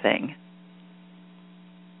everything.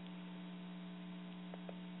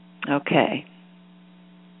 Okay.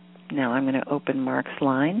 Now I'm going to open Mark's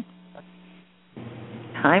line.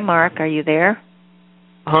 Hi, Mark. Are you there?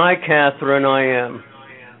 Hi, Kathryn. I am.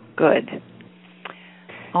 Good.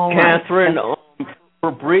 All Kathryn, right.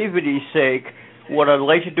 For brevity's sake, what I'd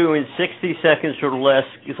like to do in 60 seconds or less,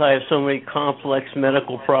 because I have so many complex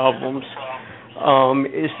medical problems,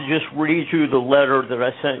 is to just read you the letter that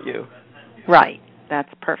I sent you. Right.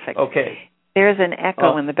 That's perfect. Okay. There's an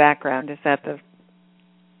echo in the background. Is that the...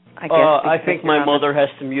 I think my mother has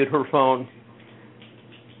to mute her phone.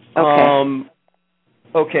 Okay.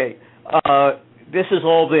 Okay. This has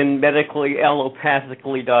all been medically,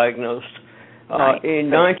 allopathically diagnosed. Right.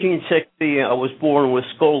 In 1960, I was born with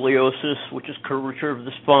scoliosis, which is curvature of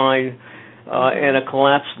the spine, and a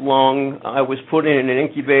collapsed lung. I was put in an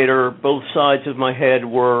incubator. Both sides of my head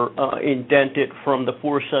were indented from the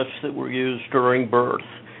forceps that were used during birth.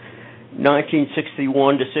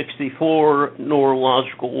 1961 to 64,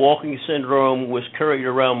 neurological walking syndrome, was carried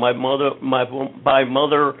around by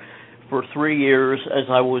mother for 3 years as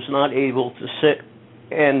I was not able to sit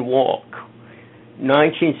and walk.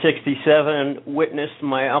 1967, witnessed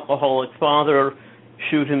my alcoholic father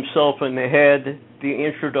shoot himself in the head, the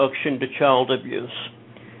introduction to child abuse.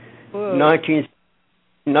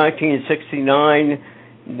 1969,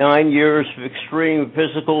 9 years of extreme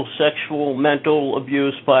physical, sexual, mental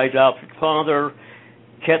abuse by adopted father,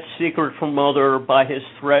 kept secret from mother by his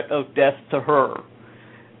threat of death to her.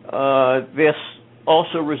 This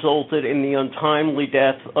also resulted in the untimely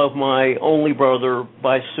death of my only brother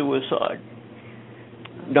by suicide.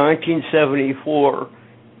 1974,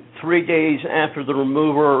 3 days after the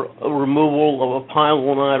removal of a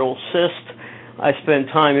pilonidal cyst, I spent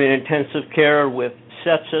time in intensive care with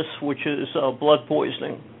sepsis, which is blood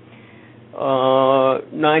poisoning.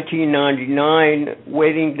 1999,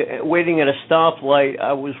 waiting at a stoplight,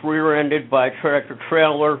 I was rear-ended by a tractor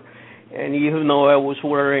trailer, and even though I was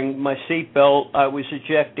wearing my seatbelt, I was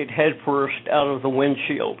ejected headfirst out of the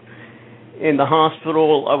windshield. In the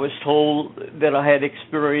hospital, I was told that I had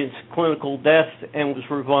experienced clinical death and was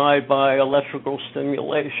revived by electrical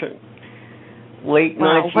stimulation. Late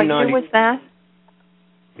 1990. What year was that?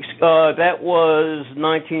 That was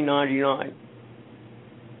 1999.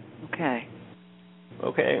 Okay.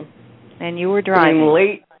 And you were driving.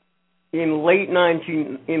 In late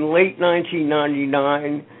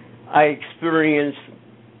 1999, I experienced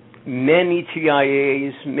many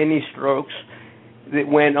TIAs, many strokes that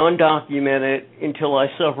went undocumented until I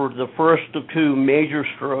suffered the first of two major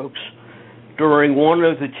strokes. During one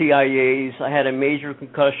of the TIAs, I had a major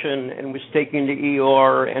concussion and was taken to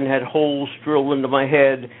ER and had holes drilled into my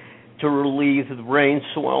head to relieve the brain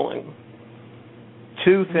swelling.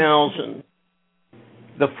 2000,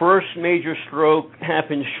 the first major stroke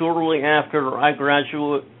happened shortly after I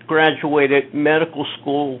graduated medical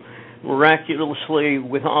school, miraculously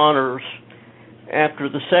with honors. After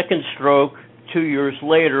the second stroke, 2 years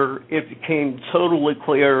later, it became totally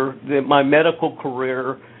clear that my medical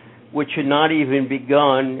career, which had not even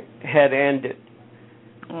begun, had ended.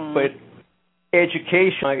 But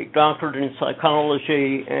education, I doctored in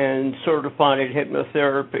psychology and certified in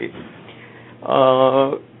hypnotherapy.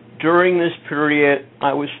 During this period,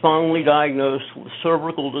 I was finally diagnosed with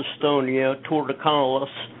cervical dystonia, torticollis,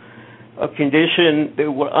 a condition that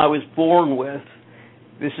I was born with.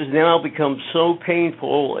 This has now become so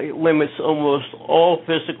painful, it limits almost all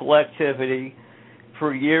physical activity.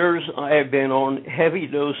 For years, I have been on heavy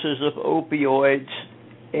doses of opioids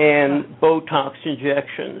and Botox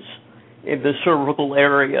injections in the cervical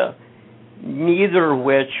area, neither of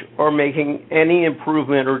which are making any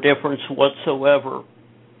improvement or difference whatsoever.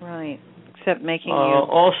 Right, except making you...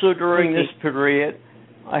 Also during this period,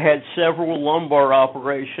 I had several lumbar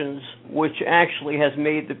operations, which actually has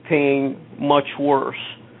made the pain much worse.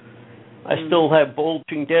 I still have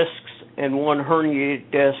bulging discs and one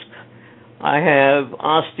herniated disc. I have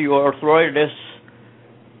osteoarthritis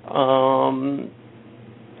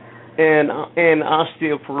and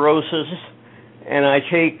osteoporosis, and I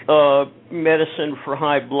take medicine for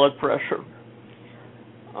high blood pressure.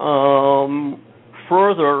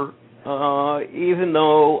 Further, even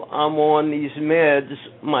though I'm on these meds,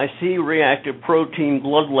 my C-reactive protein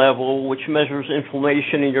blood level, which measures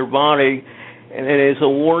inflammation in your body, and it is a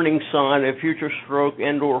warning sign of future stroke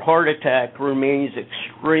and/or heart attack, remains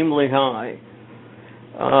extremely high.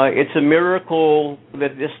 It's a miracle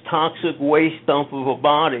that this toxic waste dump of a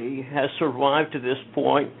body has survived to this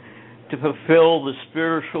point to fulfill the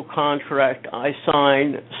spiritual contract I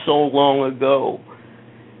signed so long ago.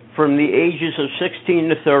 From the ages of 16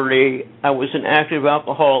 to 30, I was an active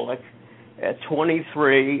alcoholic. At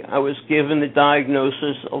 23, I was given the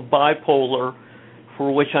diagnosis of bipolar,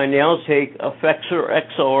 for which I now take Effexor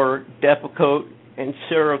XR, Depakote, and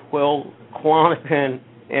Seroquel, Klonopin,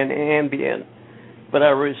 and Ambien. But I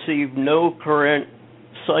received no current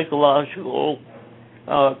psychological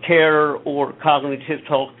care or cognitive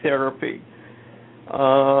talk therapy.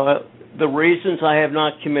 The reasons I have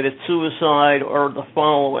not committed suicide are the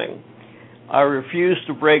following. I refuse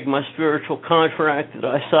to break my spiritual contract that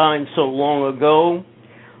I signed so long ago.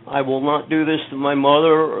 I will not do this to my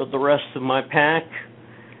mother or the rest of my pack.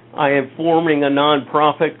 I am forming a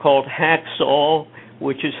nonprofit called Hacksaw,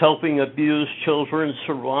 which is helping abused children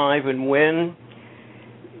survive and win.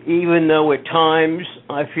 Even though at times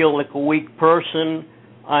I feel like a weak person,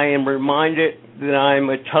 I am reminded that I am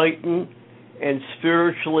a titan, and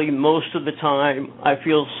spiritually most of the time I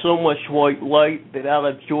feel so much white light that out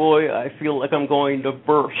of joy I feel like I'm going to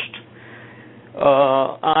burst.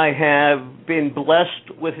 I have been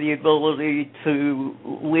blessed with the ability to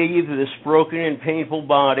leave this broken and painful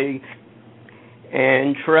body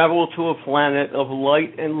and travel to a planet of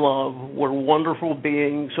light and love where wonderful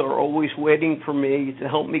beings are always waiting for me to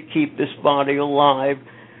help me keep this body alive.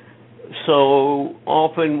 So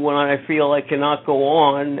often when I feel I cannot go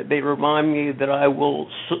on, they remind me that I will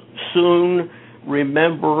soon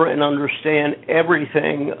remember and understand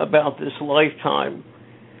everything about this lifetime.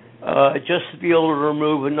 Just to be able to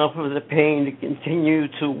remove enough of the pain to continue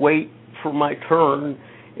to wait for my turn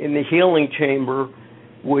in the healing chamber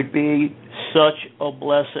would be such a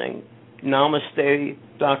blessing. Namaste,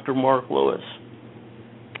 Dr. Mark Lewis.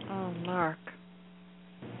 Oh, Mark.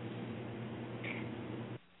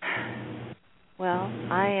 Well,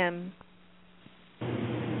 I am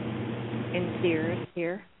in tears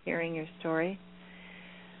here, hearing your story.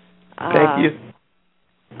 Thank you.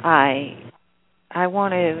 I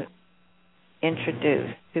want to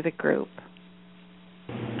introduce to the group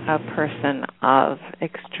a person of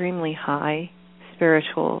extremely high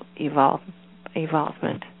spiritual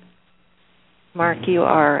evolvement. Mark, you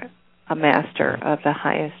are a master of the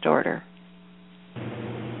highest order.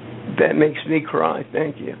 That makes me cry.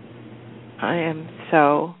 Thank you. I am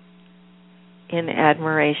so in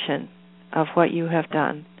admiration of what you have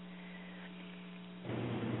done.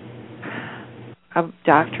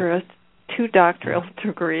 Two doctoral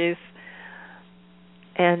degrees,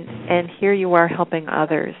 and here you are helping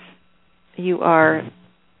others. You are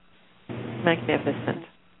magnificent.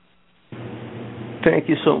 Thank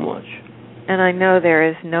you so much. And I know there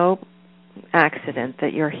is no accident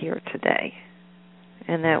that you're here today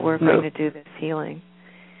and that we're going to do this healing.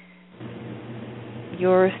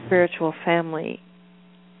 Your spiritual family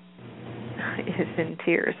is in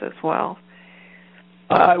tears as well.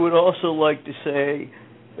 I would also like to say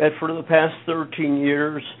that for the past 13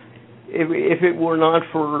 years, if it were not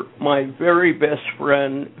for my very best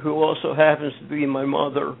friend, who also happens to be my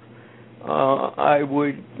mother, I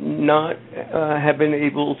would not have been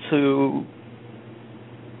able to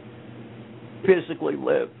physically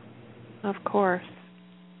live. Of course.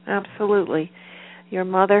 Absolutely. Your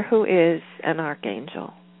mother, who is an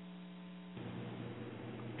archangel.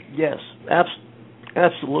 Yes,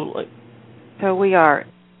 absolutely. So we are,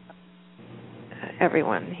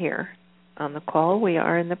 everyone here on the call, we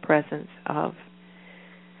are in the presence of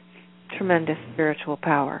tremendous spiritual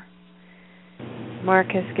power. Mark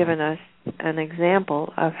has given us an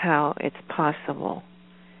example of how it's possible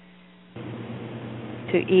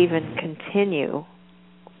to even continue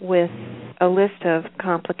with a list of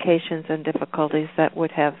complications and difficulties that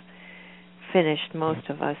would have finished most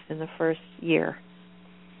of us in the first year.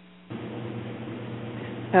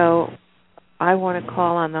 So I want to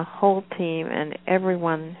call on the whole team and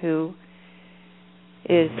everyone who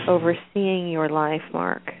is overseeing your life,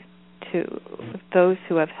 Mark, to those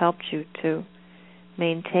who have helped you to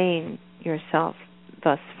maintain yourself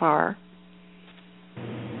thus far,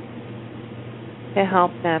 to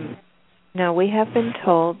help them. Now, we have been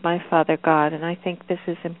told by Father God, and I think this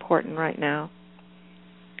is important right now,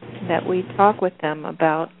 that we talk with them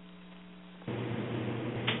about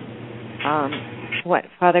what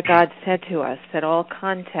Father God said to us, that all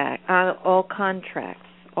contracts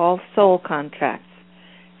all soul contracts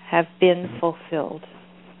have been fulfilled,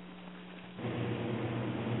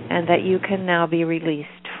 and that you can now be released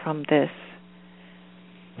from this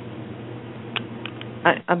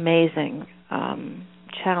amazing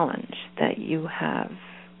challenge that you have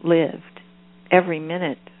lived every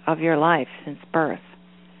minute of your life since birth.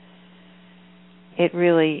 It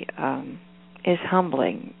really is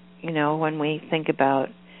humbling, when we think about,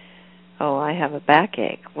 I have a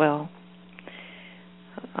backache. Well,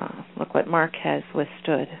 look what Mark has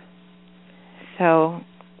withstood. So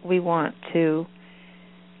we want to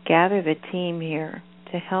gather the team here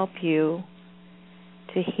to help you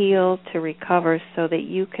to heal, to recover, so that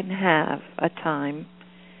you can have a time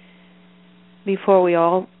before we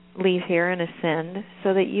all leave here and ascend,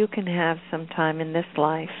 so that you can have some time in this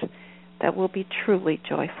life that will be truly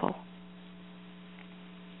joyful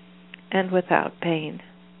and without pain.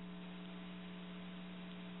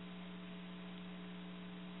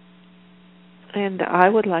 And I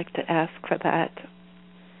would like to ask for that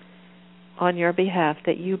on your behalf,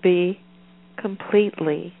 that you be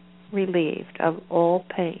completely relieved of all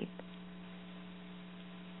pain,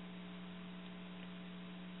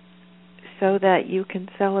 so that you can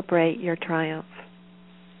celebrate your triumph.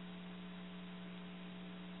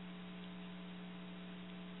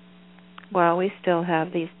 While we still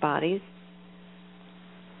have these bodies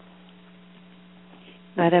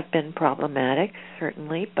that have been problematic,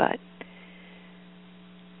 certainly, but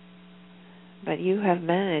you have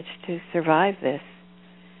managed to survive this,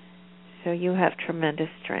 so you have tremendous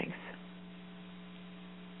strength.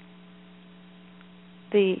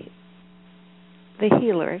 The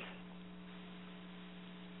healers,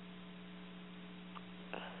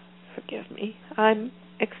 forgive me, I'm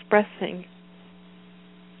expressing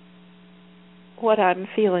what I'm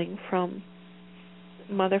feeling from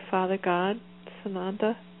Mother, Father, God,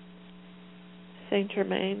 Sananda, Saint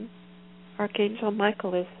Germain. Archangel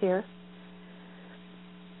Michael is here.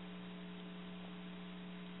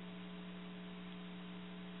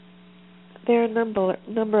 There are a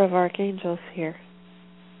number of archangels here.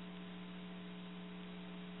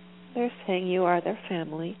 They're saying you are their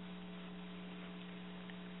family.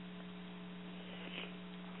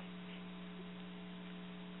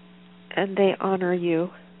 And they honor you.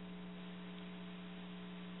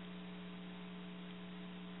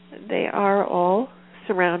 They are all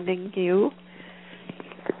surrounding you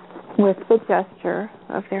with the gesture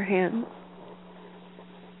of their hands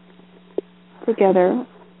together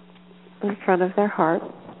in front of their heart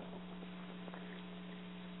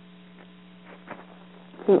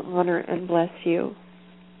to honor and bless you.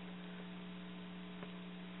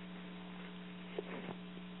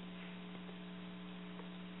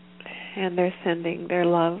 And they're sending their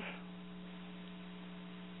love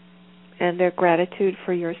and their gratitude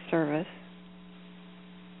for your service.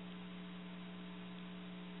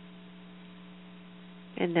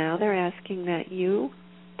 And now they're asking that you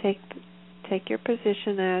take your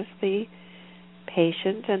position as the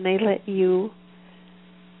patient, and they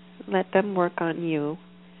let them work on you.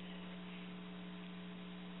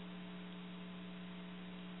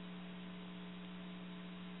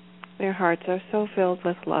 Their hearts are so filled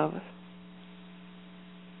with love.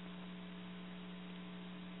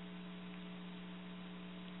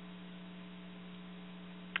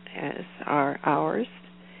 As are ours.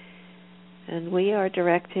 And we are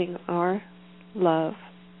directing our love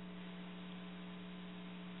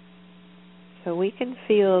so we can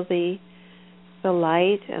feel the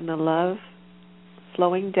light and the love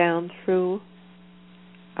flowing down through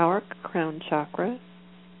our crown chakra,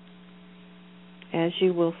 as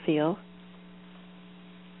you will feel,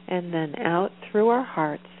 and then out through our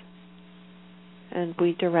hearts, and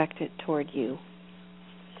we direct it toward you.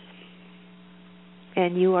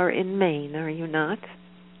 And you are in Maine, are you not,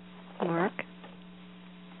 Mark?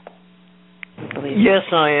 Yes,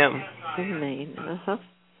 I am. In Maine,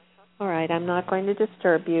 All right, I'm not going to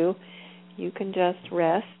disturb you. You can just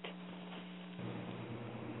rest.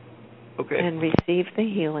 Okay. And receive the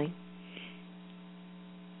healing.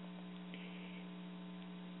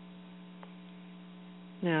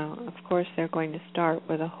 Now, of course, they're going to start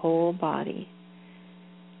with a whole body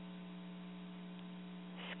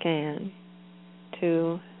scan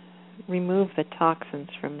to remove the toxins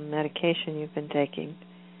from the medication you've been taking.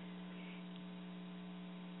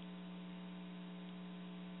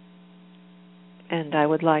 And I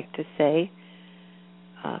would like to say,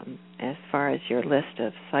 as far as your list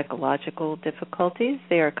of psychological difficulties,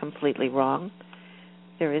 they are completely wrong.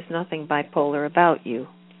 There is nothing bipolar about you.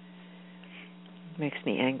 It makes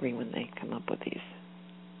me angry when they come up with these,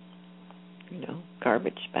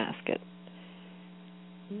 garbage basket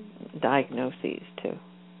diagnoses, too.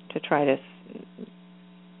 to try to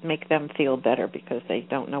make them feel better because they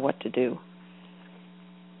don't know what to do.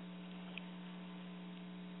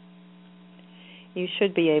 You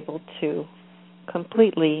should be able to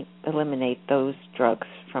completely eliminate those drugs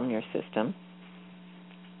from your system.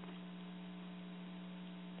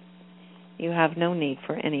 You have no need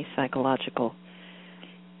for any psychological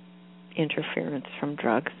interference from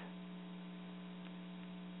drugs.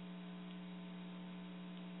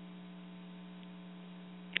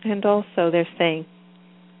 And also they're saying,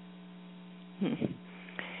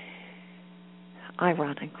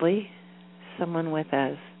 ironically, someone with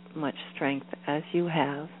as much strength as you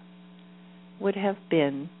have would have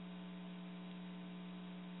been,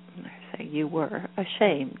 I say you were,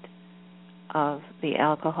 ashamed of the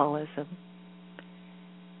alcoholism.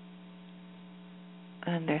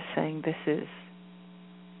 And they're saying this is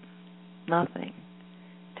nothing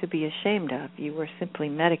to be ashamed of. You were simply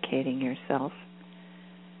medicating yourself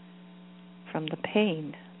from the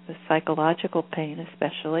pain, the psychological pain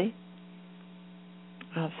especially,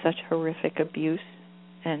 of such horrific abuse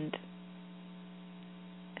and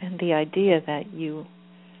the idea that you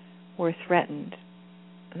were threatened,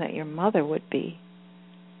 that your mother would be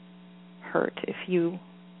hurt if you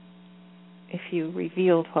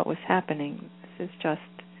revealed what was happening. This is just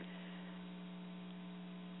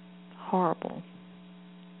horrible.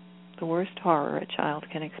 The worst horror a child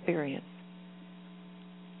can experience.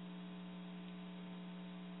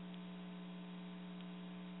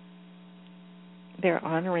 They're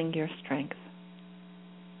honoring your strength.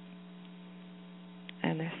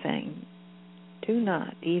 And they're saying, do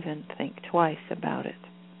not even think twice about it.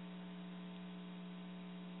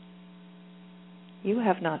 You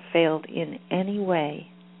have not failed in any way.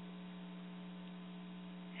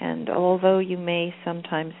 And although you may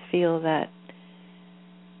sometimes feel that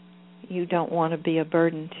you don't want to be a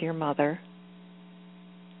burden to your mother,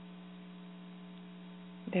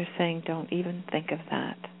 they're saying, don't even think of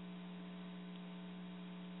that.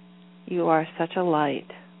 You are such a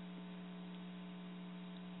light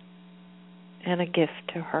and a gift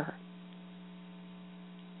to her.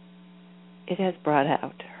 It has brought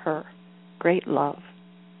out her great love.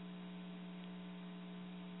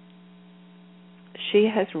 She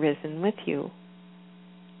has risen with you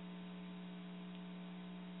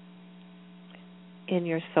in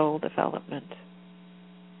your soul development.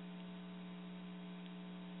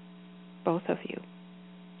 Both of you.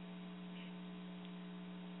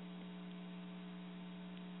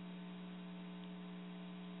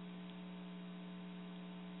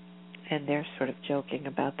 And they're sort of joking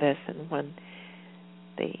about this, and when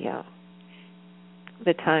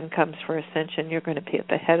the time comes for ascension, you're going to be at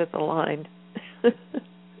the head of the line.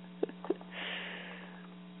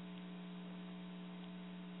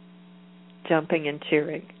 Jumping and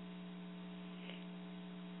cheering.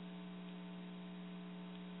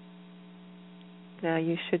 Now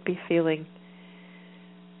you should be feeling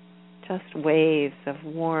just waves of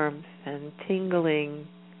warmth and tingling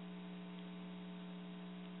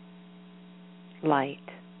light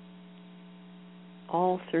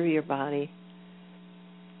all through your body.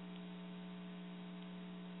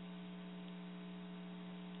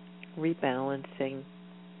 Rebalancing,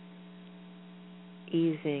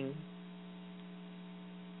 easing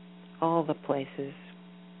all the places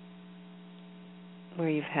where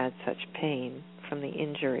you've had such pain from the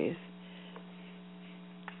injuries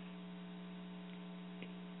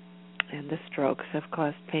and the strokes have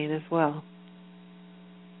caused pain as well.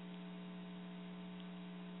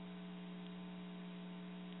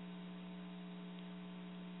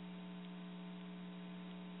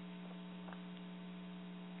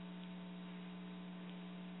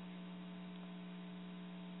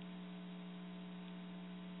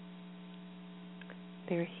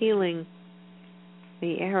 They're healing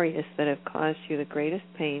the areas that have caused you the greatest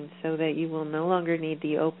pain so that you will no longer need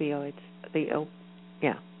the opiates.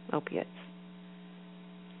 Opiates.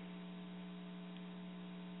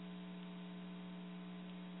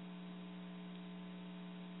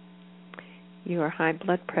 Your high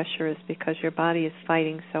blood pressure is because your body is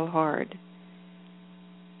fighting so hard.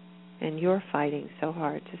 And you're fighting so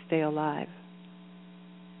hard to stay alive.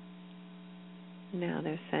 Now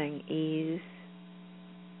they're saying ease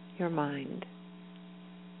your mind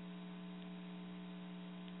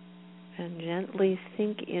and gently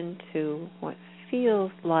sink into what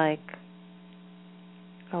feels like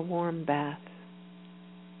a warm bath.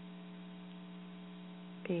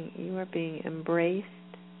 You are being embraced,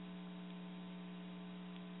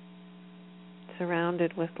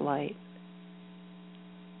 surrounded with light.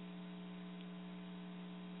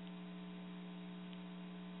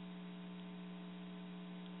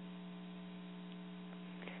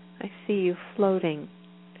 see you floating.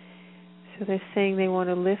 So they're saying they want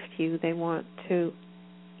to lift you. They want to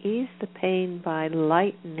ease the pain by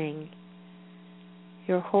lightening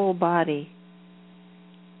your whole body.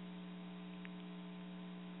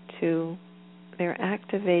 They're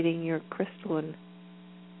activating your crystalline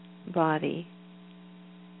body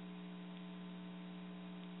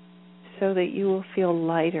so that you will feel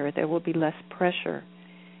lighter. There will be less pressure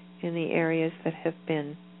in the areas that have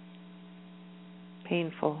been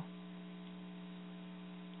painful.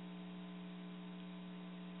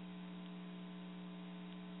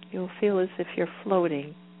 You'll feel as if you're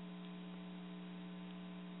floating.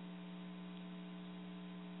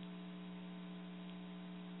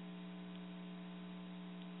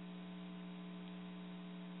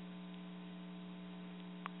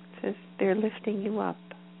 It's as they're lifting you up.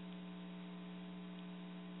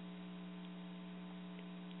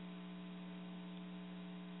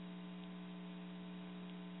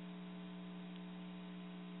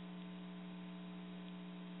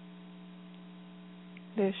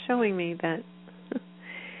 They're showing me that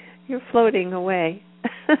you're floating away.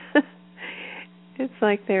 It's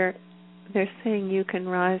like they're saying you can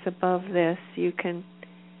rise above this.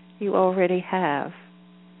 You already have.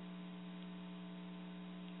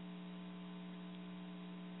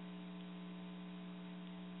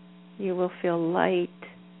 You will feel light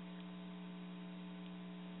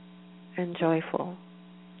and joyful.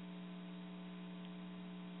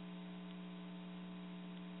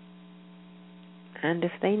 And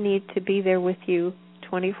if they need to be there with you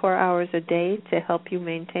 24 hours a day to help you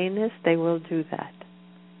maintain this, they will do that.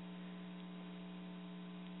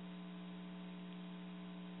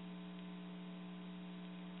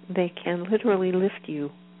 They can literally lift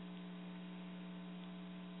you.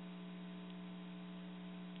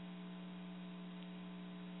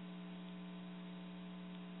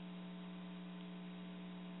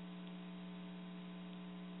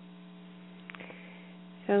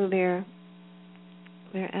 So they're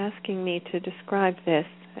asking me to describe this,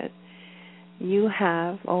 that you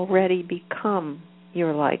have already become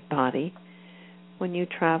your light body when you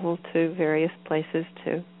travel to various places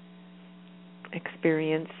to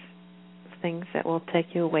experience things that will take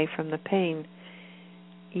you away from the pain.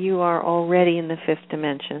 You are already in the fifth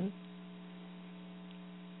dimension.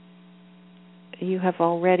 You have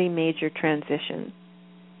already made your transition.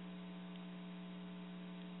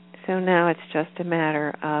 So now it's just a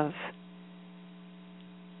matter of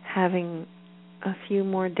having a few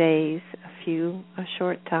more days, a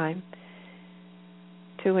short time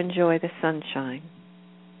to enjoy the sunshine,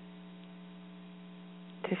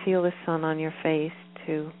 to feel the sun on your face,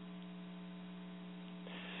 to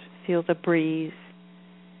feel the breeze,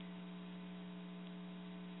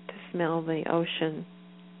 to smell the ocean,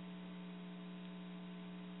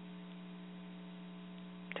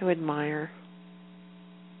 to admire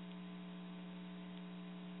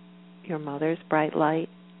your mother's bright light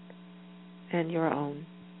and your own.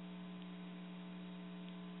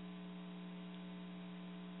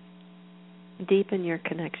 Deepen your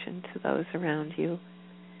connection to those around you.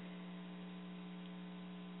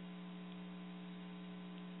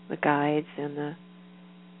 The guides and the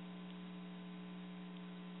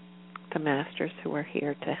masters who are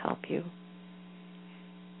here to help you.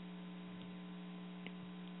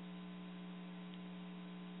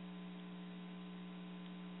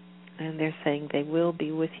 And they're saying they will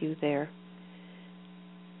be with you there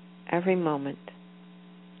every moment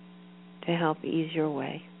to help ease your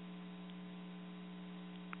way.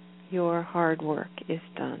 Your hard work is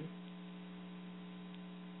done.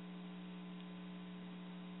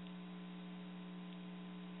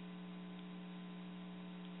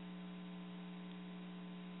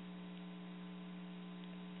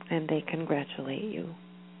 And they congratulate you.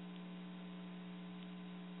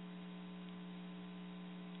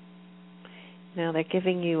 Now they're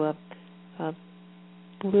giving you a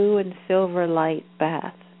blue and silver light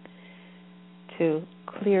bath to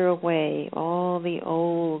clear away all the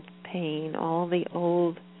old pain, all the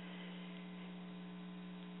old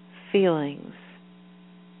feelings.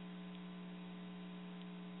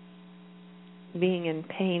 Being in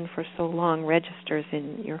pain for so long registers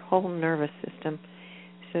in your whole nervous system,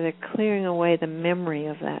 so they're clearing away the memory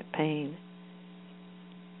of that pain,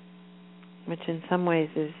 which in some ways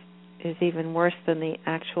is even worse than the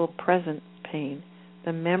actual present pain,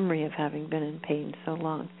 the memory of having been in pain so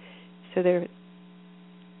long. So they're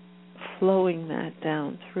flowing that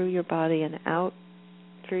down through your body and out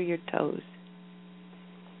through your toes.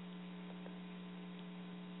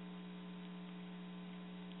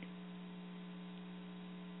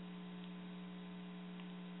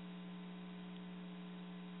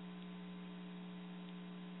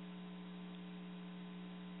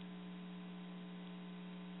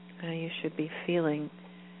 Now you should be feeling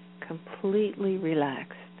completely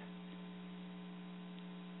relaxed.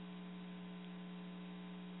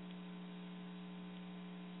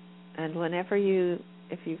 And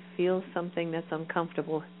if you feel something that's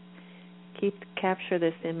uncomfortable, capture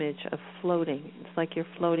this image of floating. It's like you're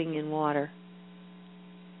floating in water,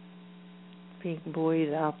 being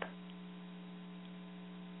buoyed up.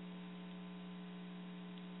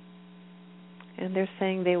 And they're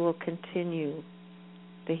saying they will continue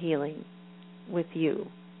the healing with you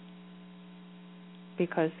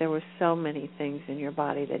because there were so many things in your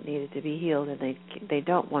body that needed to be healed, and they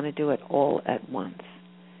don't want to do it all at once.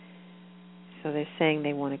 So they're saying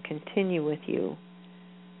they want to continue with you,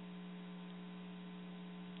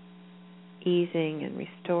 easing and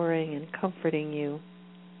restoring and comforting you.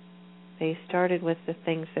 They started with the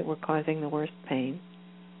things that were causing the worst pain,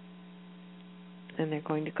 and they're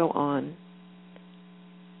going to go on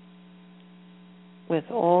with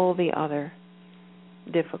all the other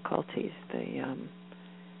difficulties,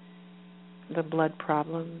 the blood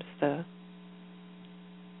problems, the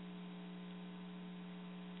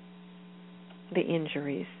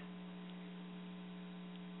injuries.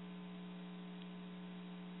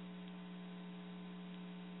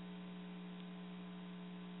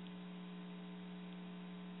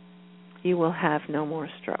 You will have no more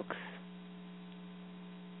strokes.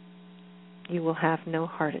 You will have no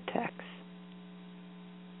heart attacks.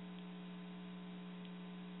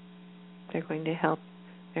 They're going to help.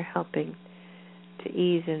 They're helping to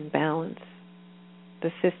ease and balance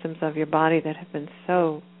the systems of your body that have been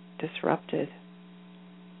so disrupted.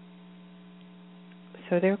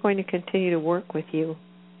 So they're going to continue to work with you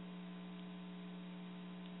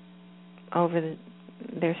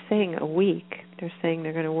they're saying a week. They're saying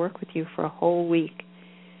they're going to work with you for a whole week,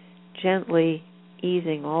 gently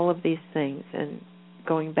easing all of these things and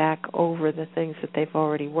going back over the things that they've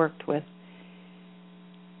already worked with.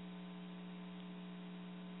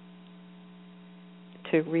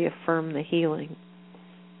 To reaffirm the healing.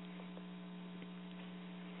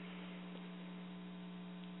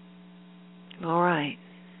 All right.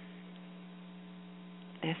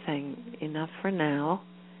 They're saying enough for now.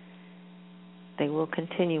 They will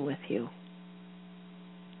continue with you.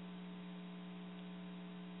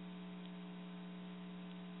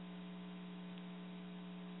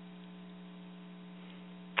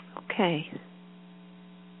 Okay.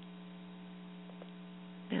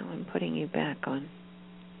 Now I'm putting you back on.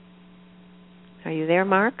 Are you there,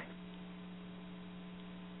 Mark?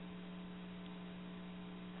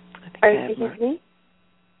 Are you speaking me?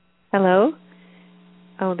 Hello?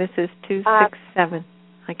 Oh, this is 267.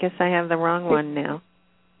 I guess I have the wrong one now.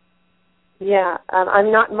 Yeah,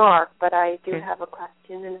 I'm not Mark, but I do have a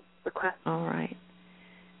question and a request. All right.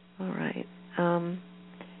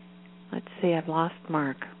 Let's see, I've lost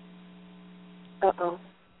Mark. Uh-oh.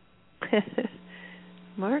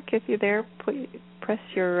 Mark, if you're there, press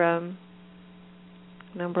your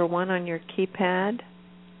number 1 on your keypad.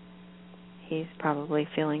 He's probably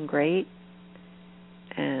feeling great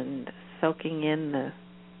and soaking in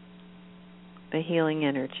the healing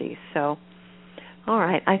energy. So, all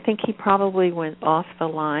right, I think he probably went off the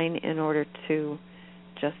line in order to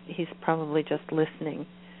he's probably just listening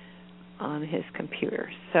on his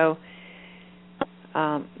computer. So,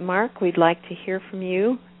 Mark, we'd like to hear from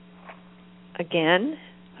you again,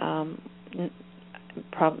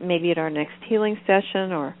 maybe at our next healing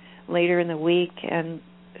session or later in the week, and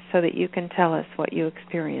so that you can tell us what you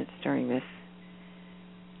experienced during this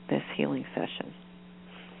healing session.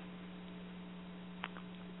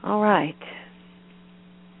 All right.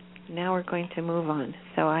 Now we're going to move on.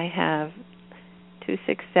 So I have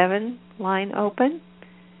 267 line open.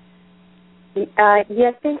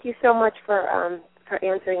 Yes, thank you so much for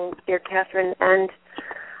answering, dear Kathryn, and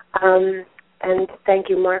thank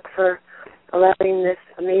you, Mark, for allowing this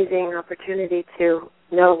amazing opportunity to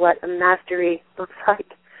know what a mastery looks like.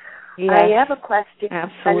 Yes, I have a question.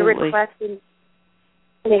 Absolutely. And a request.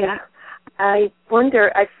 Yeah. I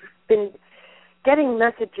wonder, I've been getting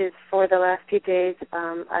messages for the last few days.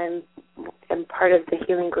 I'm part of the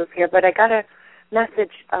healing group here, but I got a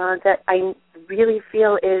message that I really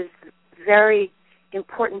feel is very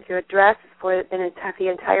important to address for the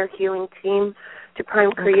entire healing team, to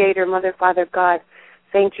Prime Creator, Mother, Father, God,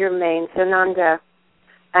 Saint Germain, Sananda,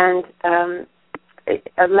 and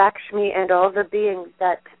Lakshmi, and all the beings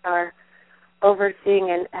that are overseeing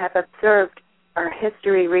and have observed our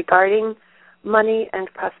history regarding money and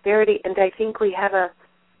prosperity. And I think we have a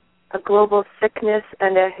global sickness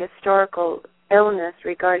and a historical illness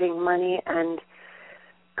regarding money and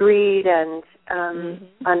greed and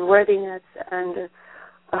unworthiness and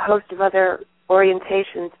a host of other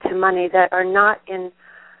orientations to money that are not in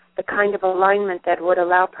the kind of alignment that would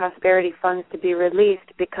allow prosperity funds to be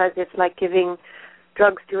released, because it's like giving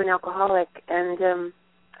drugs to an alcoholic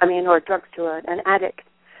or drugs to an addict.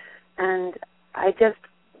 And I just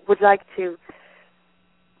would like to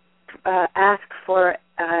ask for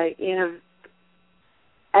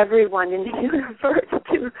everyone in the universe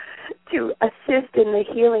to assist in the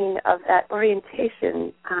healing of that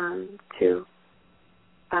orientation to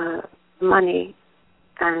money,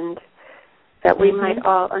 and that we might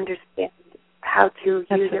all understand how to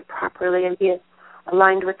use it properly and be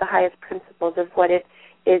aligned with the highest principles of what it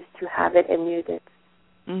is to have it and use it.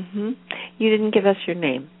 You didn't give us your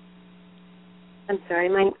name. I'm sorry.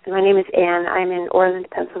 My name is Anne. I'm in Orland,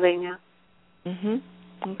 Pennsylvania.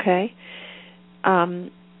 Okay. All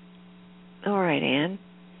right, Anne.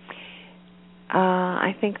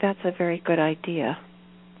 I think that's a very good idea,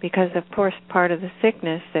 because, of course, part of the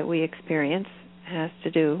sickness that we experience has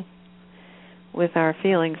to do with our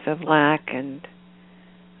feelings of lack and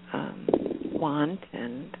want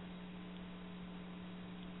and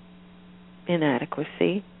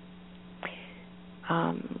inadequacy.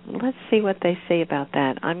 Let's see what they say about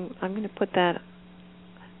that. I'm going to put that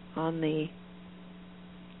on the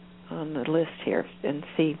list here and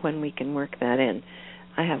see when we can work that in.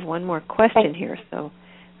 I have one more question here, so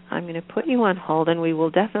I'm going to put you on hold, and we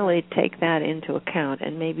will definitely take that into account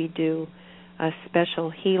and maybe do a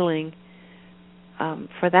special healing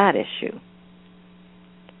for that issue.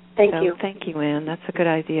 Thank you. Thank you, Anne. That's a good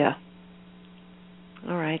idea.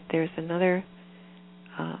 All right, there's another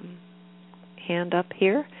hand up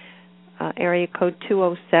here, area code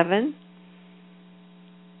 207.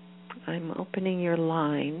 I'm opening your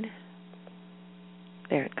line.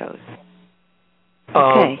 There it goes.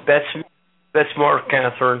 Okay. That's Mark,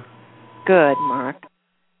 Kathryn. Good, Mark.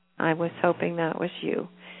 I was hoping that was you.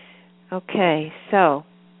 Okay, so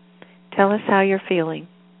tell us how you're feeling.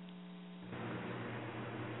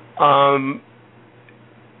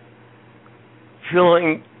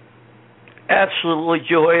 Feeling absolutely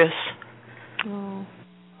joyous. Oh.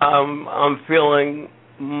 I'm feeling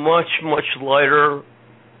much, much lighter.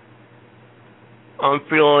 I'm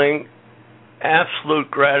feeling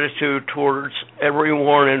absolute gratitude towards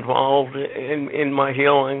everyone involved in my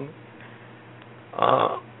healing.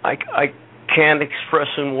 I can't express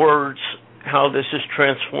in words how this is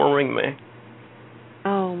transforming me.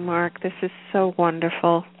 Oh, Mark, this is so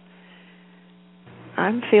wonderful.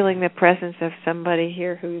 I'm feeling the presence of somebody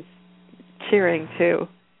here who's cheering too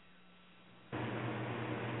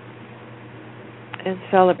and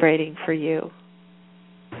celebrating for you.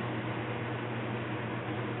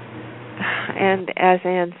 And as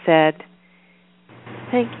Anne said,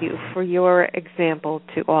 thank you for your example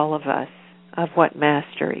to all of us of what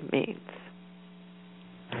mastery means.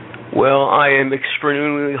 Well, I am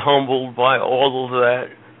extremely humbled by all of that,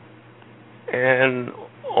 and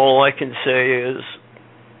all I can say is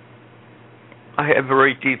I have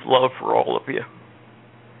very deep love for all of you.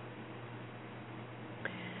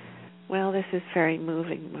 Well, this is very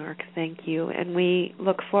moving, Mark. Thank you. And we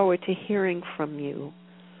look forward to hearing from you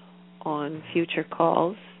on future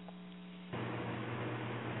calls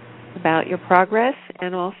about your progress,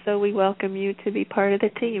 and also we welcome you to be part of the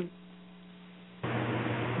team.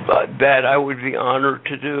 But that I would be honored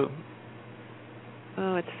to do.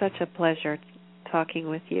 Oh, it's such a pleasure talking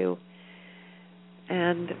with you.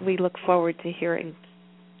 And we look forward to hearing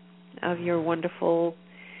of your wonderful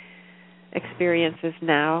experiences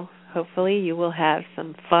now. Hopefully you will have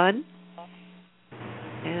some fun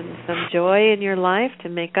and some joy in your life to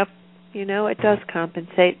make up. You know, it does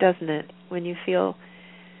compensate, doesn't it? When you feel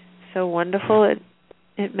so wonderful,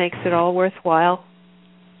 it makes it all worthwhile.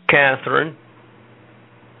 Kathryn,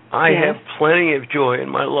 I have plenty of joy in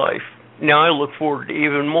my life. Now I look forward to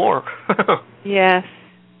even more. Yes.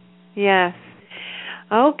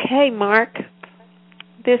 Okay, Mark.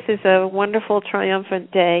 This is a wonderful,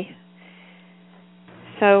 triumphant day.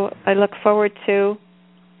 So I look forward to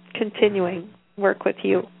continuing work with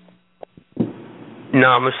you.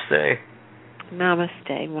 Namaste.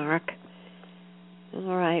 Namaste, Mark.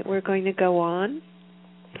 All right, we're going to go on.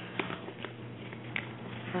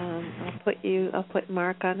 I'll put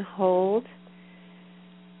Mark on hold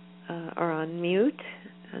or on mute,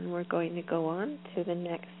 and we're going to go on to the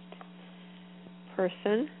next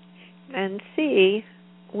person and see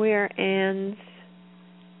where Anne's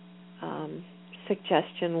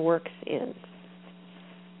suggestion works in.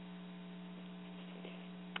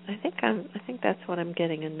 I think that's what I'm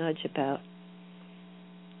getting a nudge about.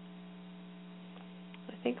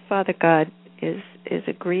 I think Father God is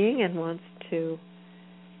agreeing and wants to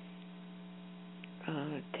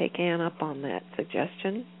take Anne up on that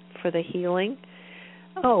suggestion for the healing.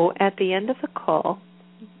 Oh, at the end of the call,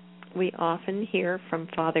 we often hear from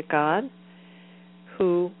Father God,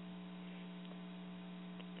 who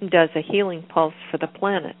does a healing pulse for the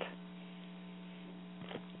planet.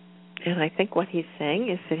 And I think what he's saying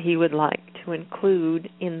is that he would like to include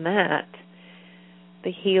in that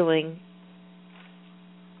the healing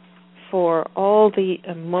for all the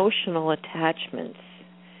emotional attachments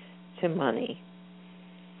to money,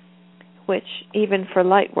 which even for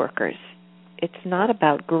light workers, it's not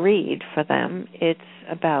about greed for them, it's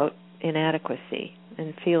about inadequacy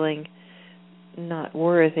and feeling not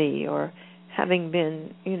worthy or having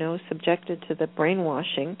been, subjected to the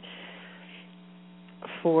brainwashing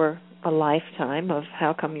for a lifetime of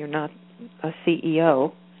how come you're not a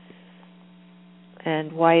CEO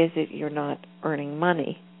and why is it you're not earning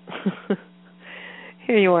money?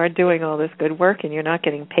 Here you are doing all this good work and you're not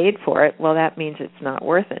getting paid for it. Well, that means it's not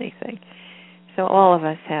worth anything. So all of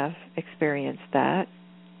us have experienced that.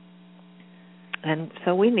 And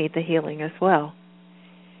so we need the healing as well.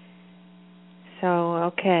 So,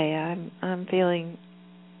 okay, I'm feeling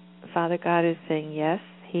Father God is saying yes,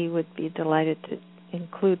 he would be delighted to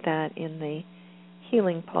include that in the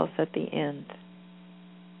healing pulse at the end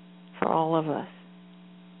for all of us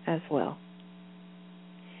as well.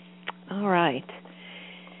 All right.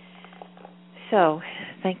 So,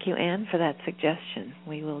 thank you, Anne, for that suggestion.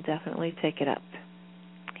 We will definitely take it up.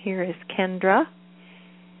 Here is Kendra,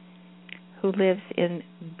 who lives in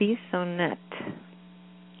Bissonnette.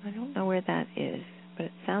 I don't know where that is, but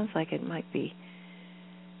it sounds like it might be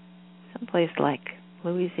someplace like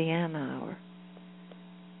Louisiana or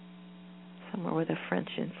somewhere with a French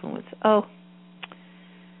influence. Oh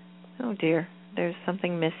dear, there's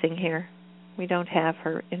something missing here. We don't have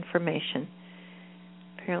her information.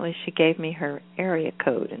 Apparently she gave me her area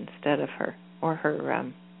code instead of her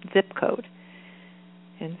zip code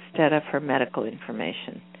instead of her medical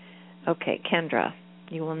information. Okay, Kendra,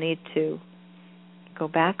 you will need to go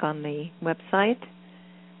back on the website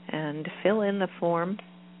and fill in the form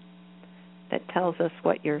that tells us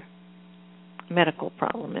what your medical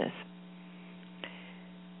problem is.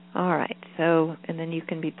 All right, so, and then you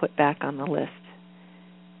can be put back on the list.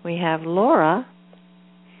 We have Laura,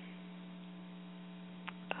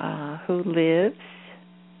 who lives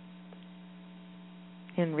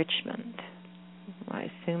in Richmond. I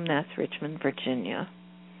assume that's Richmond, Virginia.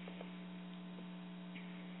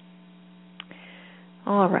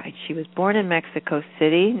 All right, she was born in Mexico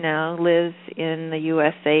City, now lives in the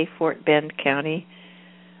USA, Fort Bend County.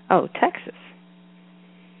 Oh, Texas.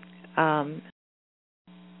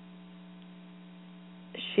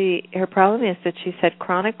 Her problem is that she's had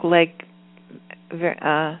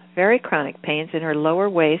very chronic pains in her lower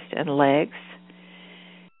waist and legs.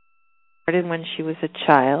 Started when she was a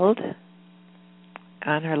child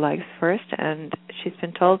on her legs first, and she's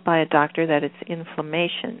been told by a doctor that it's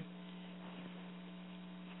inflammation.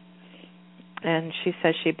 And she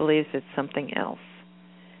says she believes it's something else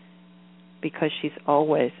because she's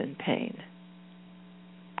always in pain.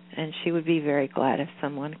 And she would be very glad if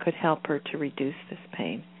someone could help her to reduce this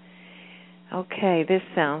pain. Okay, this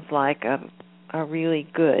sounds like a really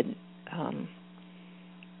good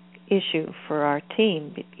issue for our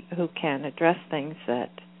team who can address things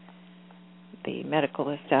that the medical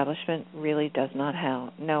establishment really does not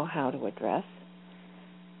know how to address.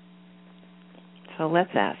 So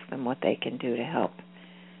let's ask them what they can do to help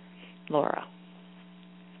Laura.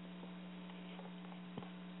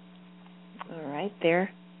 All right, they're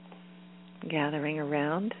gathering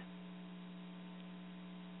around.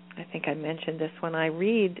 I think I mentioned this when I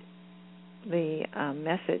read the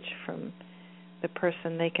message from the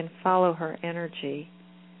person. They can follow her energy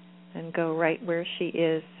and go right where she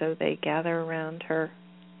is, so they gather around her,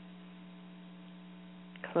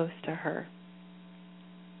 close to her.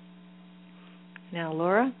 Now,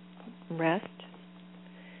 Laura, rest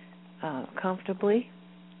comfortably,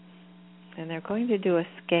 and they're going to do a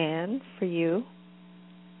scan for you.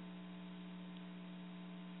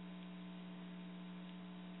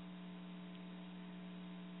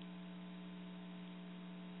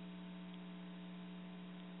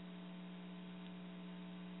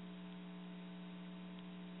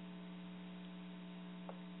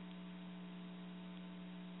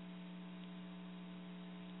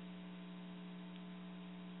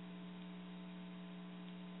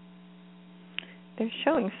 They're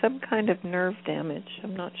showing some kind of nerve damage.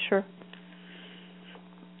 I'm not sure.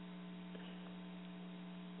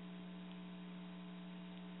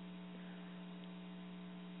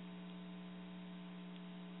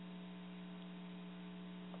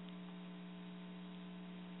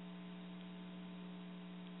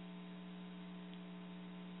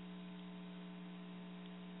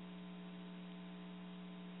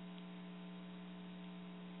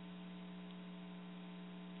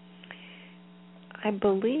 I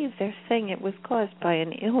believe they're saying it was caused by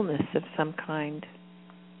an illness of some kind,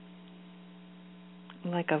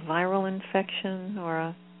 like a viral infection or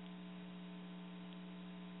a...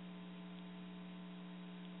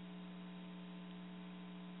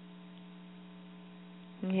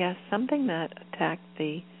 Yes, something that attacked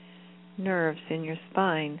the nerves in your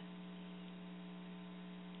spine.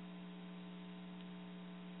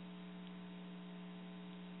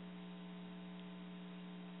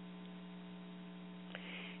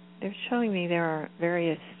 They're showing me there are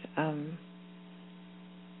various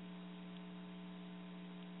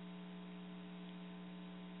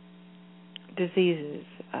diseases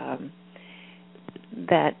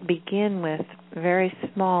that begin with very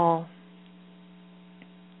small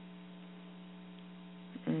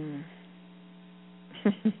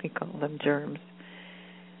we call them germs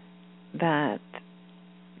that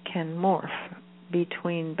can morph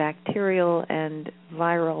between bacterial and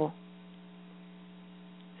viral,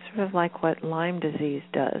 sort of like what Lyme disease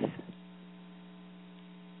does.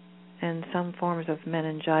 And some forms of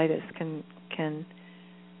meningitis can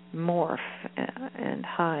morph and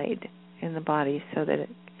hide in the body so that it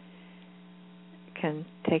can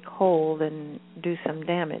take hold and do some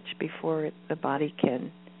damage before the body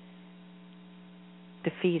can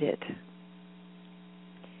defeat it.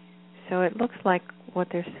 So it looks like what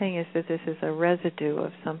they're saying is that this is a residue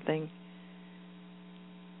of something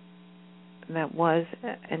that was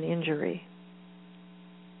an injury.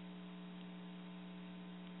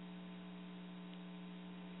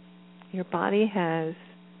 Your body has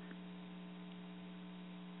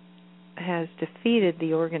defeated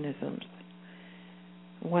the organisms,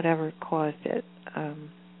 whatever caused it.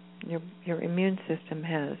 Your immune system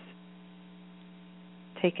has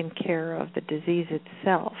taken care of the disease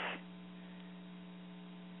itself,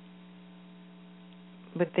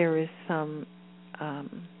 but there is some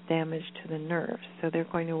damage to the nerves, so they're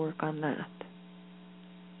going to work on that.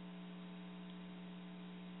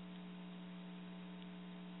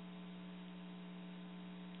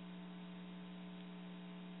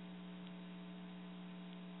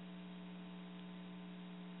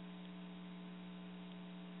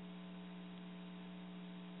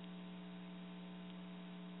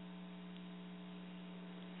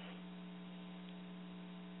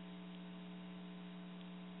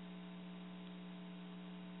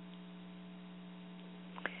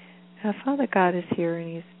 Father God is here,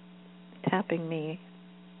 and he's tapping me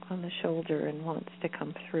on the shoulder and wants to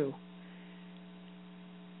come through.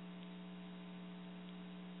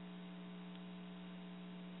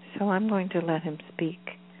 So I'm going to let him speak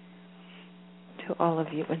to all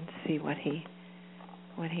of you and see what he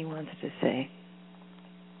wants to say.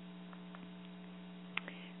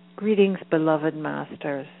 Greetings, beloved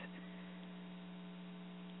masters.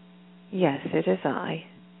 Yes, it is I.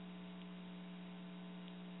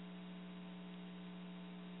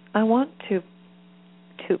 I want to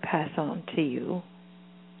pass on to you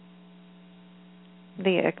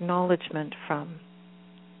the acknowledgement from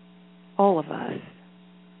all of us.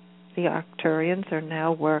 The Arcturians are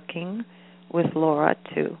now working with Laura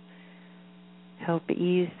to help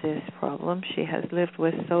ease this problem she has lived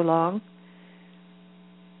with so long.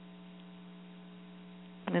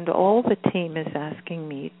 And all the team is asking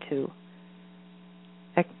me to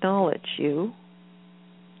acknowledge you,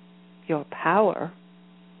 your power,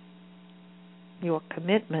 your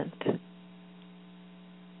commitment.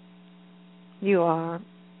 You are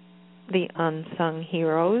the unsung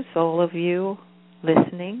heroes, all of you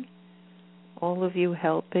listening, all of you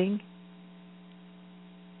helping.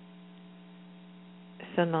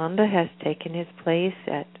 Sananda has taken his place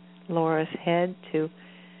at Laura's head to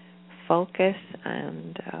focus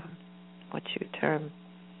and what you term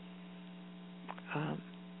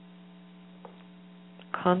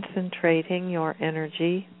concentrating your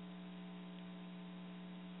energy.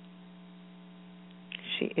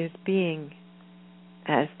 She is being,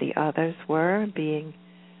 as the others were, being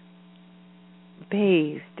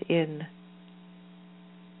bathed in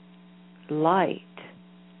light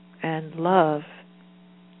and love.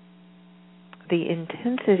 The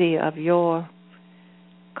intensity of your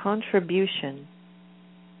contribution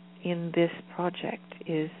in this project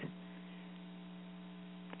is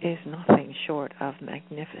nothing short of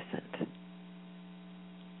magnificent.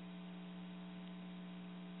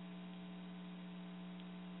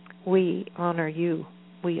 We honor you.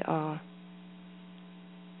 We are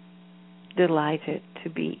delighted to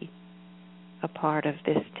be a part of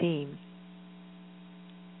this team.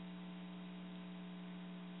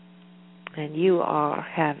 And you are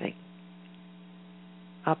having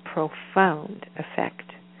a profound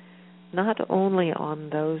effect, not only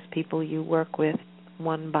on those people you work with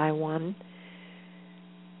one by one,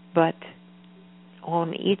 but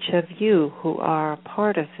on each of you who are a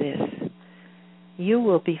part of this, you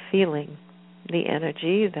will be feeling the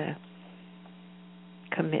energy, the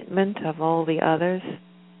commitment of all the others.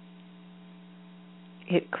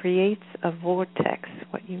 It creates a vortex,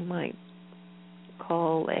 what you might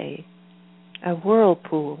call a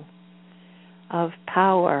whirlpool of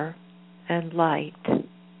power and light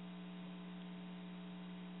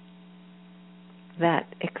that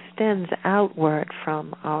extends outward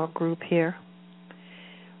from our group here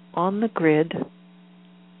on the grid.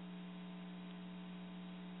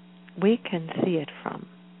 We can see it from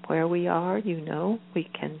where we are, we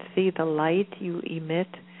can see the light you emit,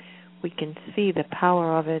 we can see the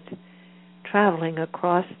power of it traveling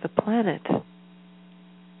across the planet.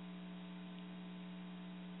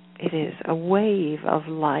 It is a wave of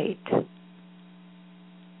light,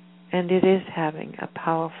 and it is having a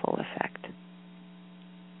powerful effect,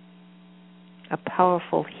 a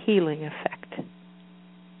powerful healing effect.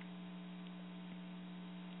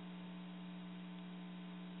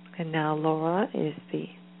 And now Laura is the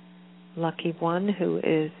lucky one who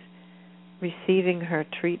is receiving her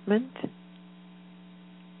treatment.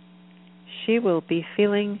 She will be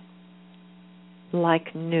feeling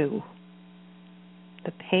like new.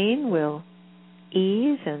 The pain will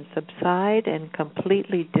ease and subside and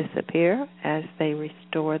completely disappear as they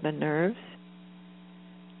restore the nerves.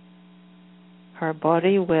 Her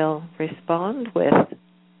body will respond with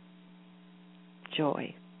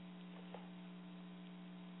joy.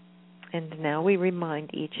 And now we remind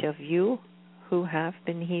each of you who have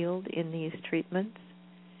been healed in these treatments,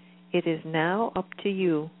 it is now up to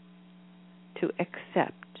you to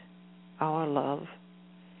accept our love,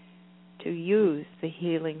 to use the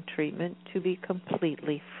healing treatment to be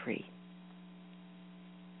completely free.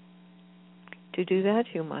 To do that,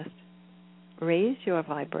 you must raise your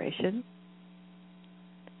vibration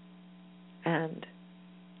and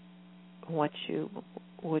what you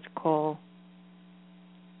would call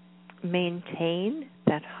maintain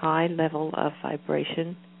that high level of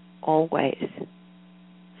vibration always.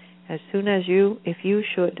 As soon as if you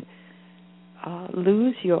should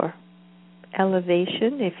lose your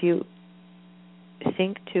elevation, if you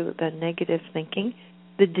sink to the negative thinking,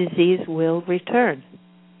 the disease will return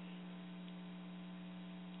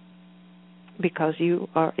because you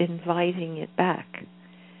are inviting it back.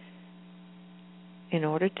 In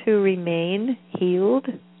order to remain healed,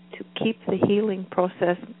 to keep the healing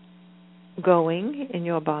process going in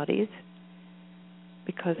your bodies,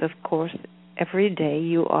 because of course every day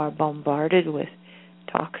you are bombarded with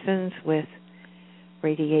toxins, with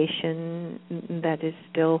radiation that is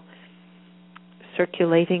still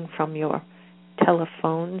circulating from your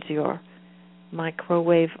telephones, your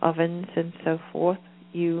microwave ovens and so forth.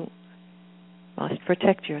 You must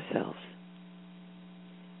protect yourselves.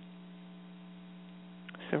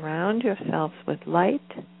 Surround yourselves with light.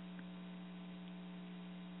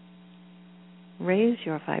 Raise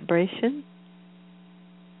your vibration,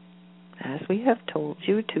 as we have told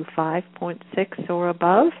you, to 5.6 or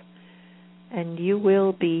above, and you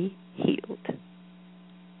will be healed.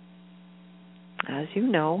 As you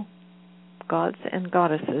know, gods and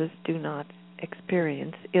goddesses do not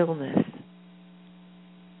experience illness.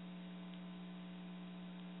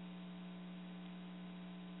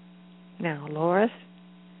 Now, Laura's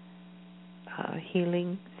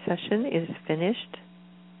healing session is finished.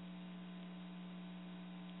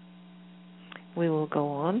 We will go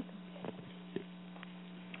on.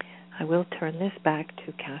 I will turn this back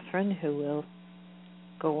to Kathryn, who will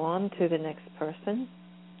go on to the next person.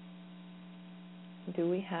 Do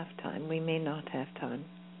we have time? We may not have time.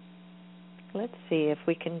 Let's see if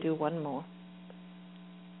we can do one more.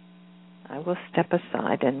 I will step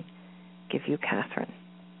aside and give you Kathryn.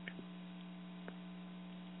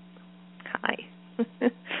 Hi.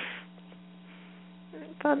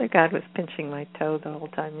 Father God was pinching my toe the whole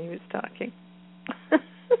time he was talking.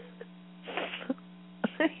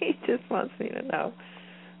 He just wants me to know.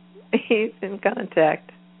 He's in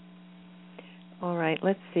contact. All right,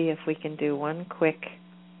 let's see if we can do one quick.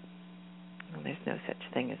 Well, there's no such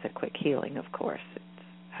thing as a quick healing, of course. It's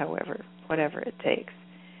whatever it takes.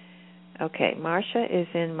 Okay, Marcia is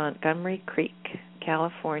in Montgomery Creek,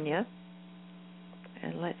 California.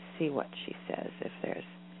 And let's see what she says, if there's...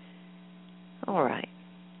 All right,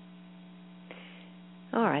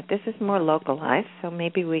 this is more localized, so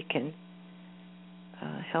maybe we can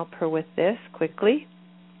help her with this quickly.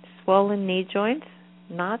 Swollen knee joints,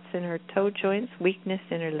 knots in her toe joints, weakness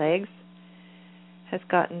in her legs, has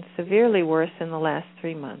gotten severely worse in the last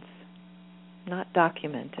 3 months. Not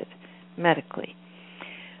documented medically.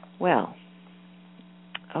 Well,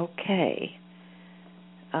 okay.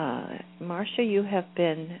 Marcia, you have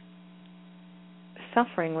been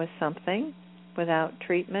suffering with something without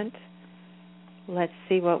treatment. Let's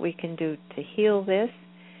see what we can do to heal this.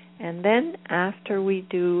 And then after we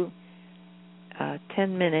do a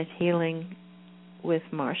 10-minute healing with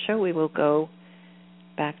Marcia, we will go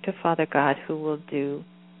back to Father God, who will do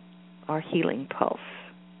our healing pulse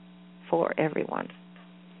for everyone.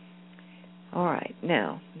 All right,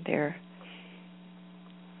 now they're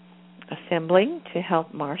assembling to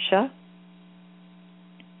help Marcia.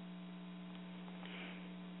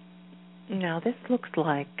 Now this looks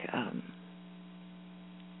like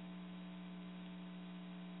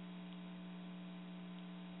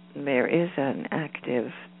there is an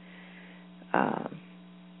active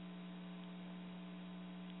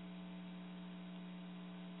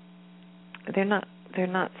they're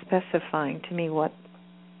not specifying to me what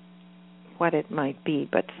it might be,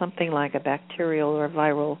 but something like a bacterial or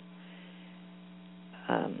viral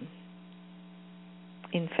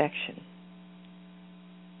infection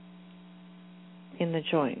in the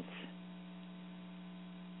joints.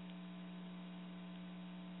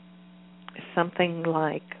 Something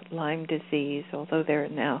like Lyme disease, although there are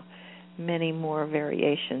now many more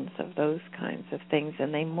variations of those kinds of things,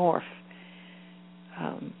 and they morph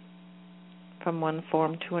from one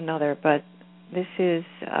form to another. But this is,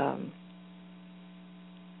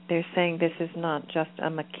 they're saying this is not just a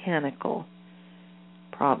mechanical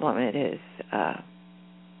problem, it is a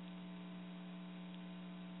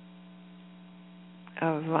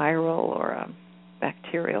viral or a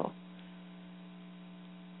bacterial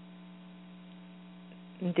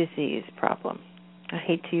disease problem. I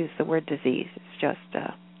hate to use the word disease. It's just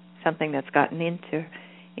something that's gotten into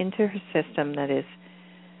her system that is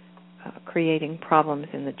creating problems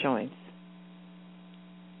in the joints.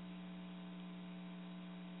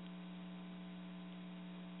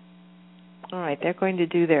 All right, they're going to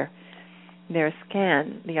do their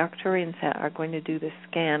scan. The Arcturians are going to do the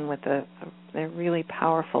scan with a really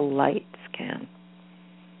powerful light scan.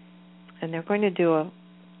 And they're going to do a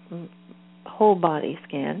whole body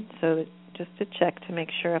scan, so that just to check to make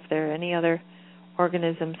sure if there are any other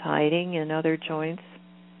organisms hiding in other joints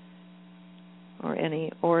or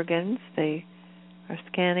any organs. They are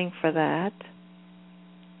scanning for that.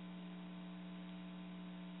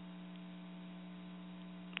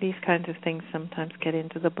 These kinds of things sometimes get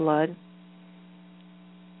into the blood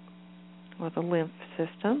or the lymph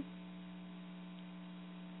system.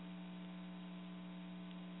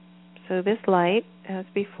 So this light, as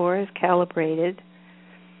before, is calibrated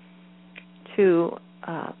to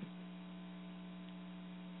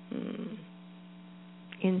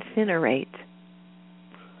incinerate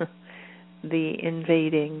the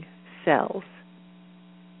invading cells.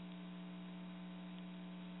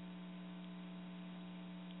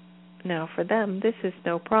 Now, for them, this is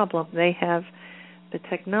no problem. They have the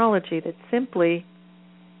technology that simply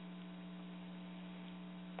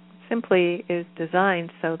is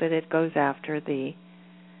designed so that it goes after the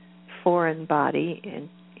foreign body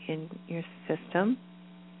in your system,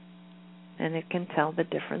 and it can tell the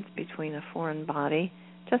difference between a foreign body,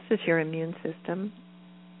 just as your immune system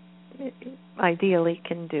ideally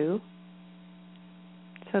can do.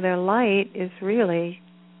 So their light is really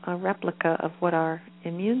a replica of what our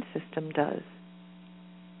immune system does.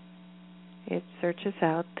 It searches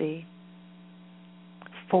out the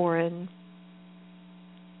foreign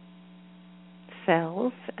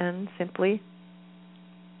cells and simply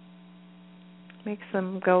makes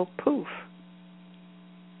them go poof.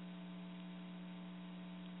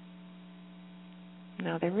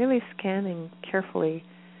 Now they're really scanning carefully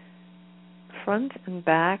front and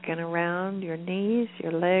back and around your knees,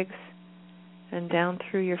 your legs, and down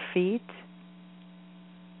through your feet.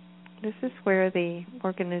 This is where the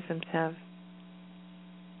organisms have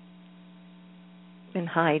been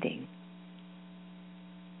hiding.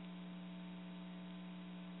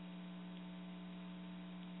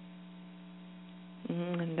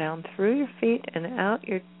 And down through your feet and out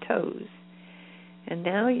your toes. And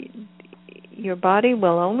now your body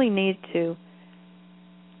will only need to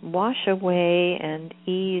wash away and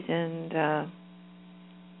ease and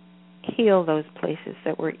heal those places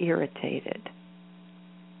that were irritated.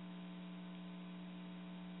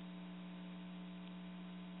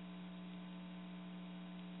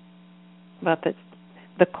 But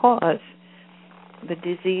the cause, the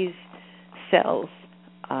disease cells,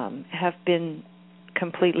 have been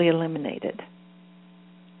completely eliminated.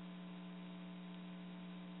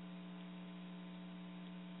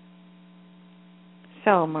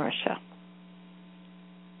 So, Marcia,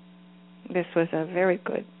 this was a very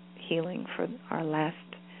good healing for our last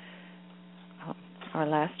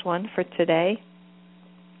one for today.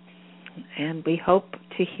 And we hope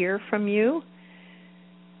to hear from you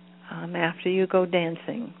after you go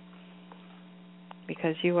dancing,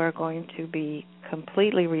 because you are going to be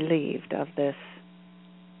completely relieved of this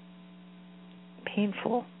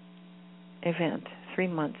painful event. 3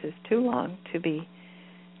 months is too long to be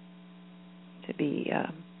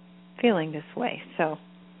feeling this way. So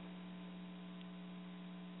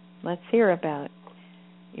let's hear about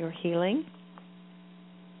your healing.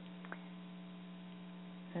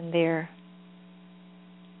 And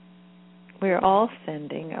we're all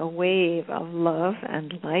sending a wave of love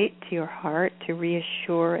and light to your heart to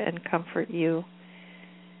reassure and comfort you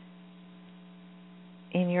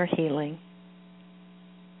in your healing.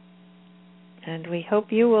 And we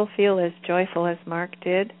hope you will feel as joyful as Mark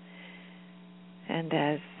did, and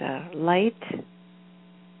as light.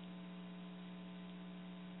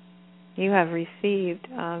 You have received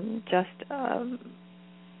just an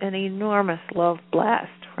enormous love blast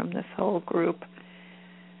from this whole group.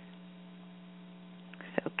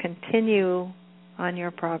 So continue on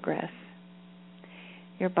your progress.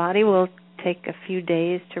 Your body will take a few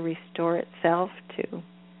days to restore itself to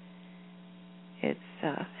its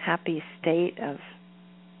happy state of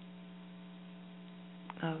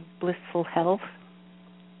blissful health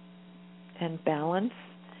and balance,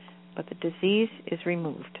 but the disease is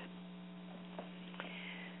removed.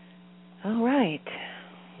 All right.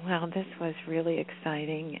 Well, this was really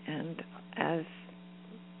exciting, and as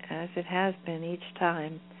it has been each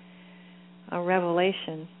time, a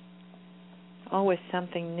revelation. Always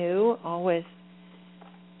something new, always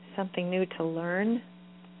something new to learn.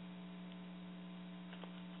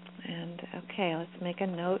 And okay, let's make a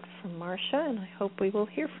note from Marcia, and I hope we will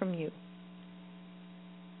hear from you.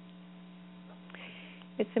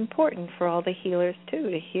 It's important for all the healers, too,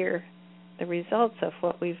 to hear the results of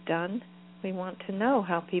what we've done. We want to know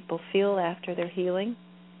how people feel after their healing.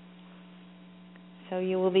 So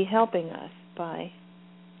you will be helping us by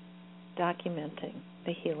documenting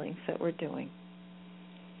the healings that we're doing.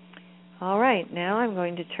 All right, now I'm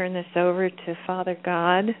going to turn this over to Father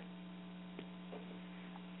God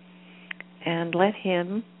and let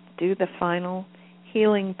him do the final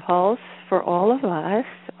healing pulse for all of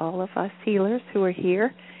us healers who are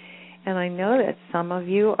here. And I know that some of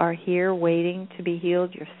you are here waiting to be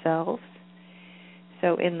healed yourselves.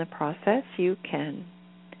 So in the process, you can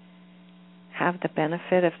have the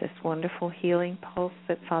benefit of this wonderful healing pulse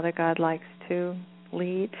that Father God likes to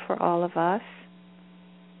lead for all of us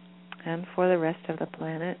and for the rest of the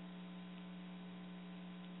planet.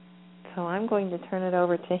 So I'm going to turn it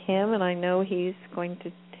over to him, and I know he's going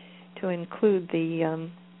to include the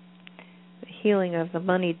healing of the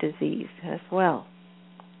money disease as well.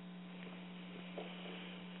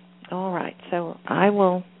 All right, so I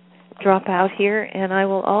will drop out here, and I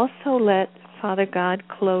will also let Father God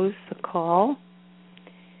close the call,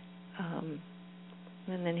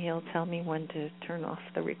 and then he'll tell me when to turn off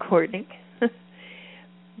the recording.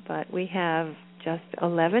 But we have just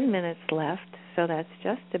 11 minutes left, so that's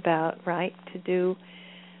just about right to do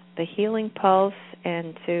the healing pulse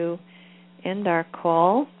and to end our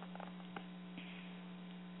call.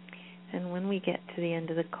 And when we get to the end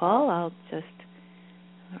of the call,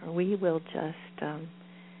 we will just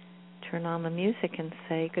turn on the music and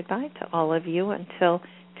say goodbye to all of you until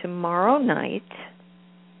tomorrow night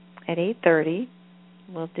at 8:30.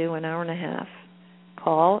 We'll do an hour and a half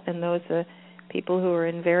call, and those people who are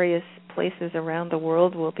in various places around the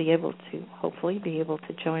world will be able to, hopefully, be able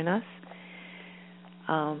to join us.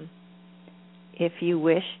 If you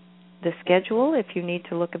wish the schedule, if you need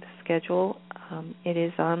to look at the schedule, it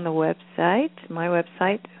is on the website, my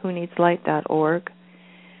website, whoneedslight.org.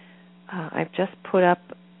 I've just put up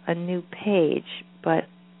a new page, but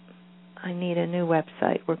I need a new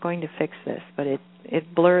website. We're going to fix this, but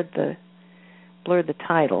it blurred the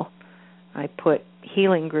title. I put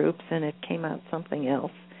healing groups, and it came out something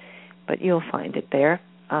else, but you'll find it there.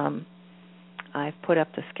 I've put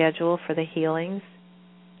up the schedule for the healings,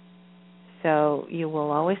 so you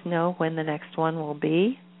will always know when the next one will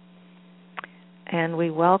be. And we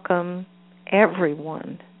welcome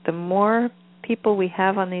everyone. The more people we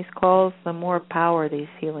have on these calls, the more power these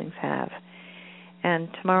healings have. And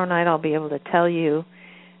tomorrow night I'll be able to tell you,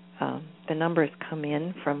 the numbers come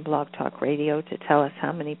in from Blog Talk Radio to tell us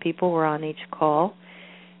how many people were on each call.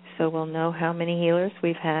 So we'll know how many healers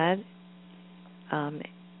we've had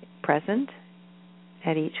present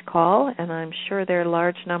at each call, and I'm sure they're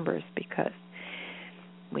large numbers because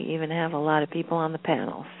we even have a lot of people on the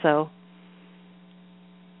panel. So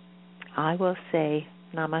I will say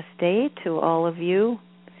namaste to all of you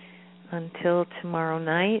until tomorrow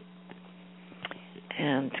night,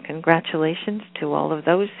 And congratulations to all of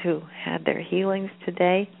those who had their healings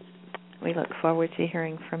today. We look forward to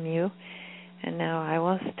hearing from you. And now I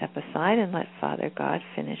will step aside and let Father God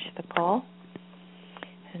finish the call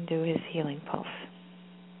and do his healing pulse.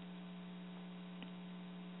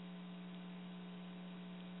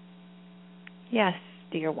 Yes,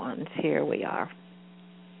 dear ones, here we are.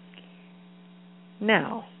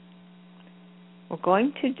 Now, we're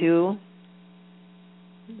going to do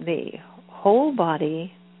the whole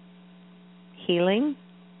body healing,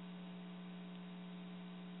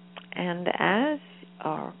 and as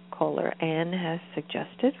our caller Anne has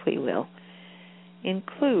suggested, we will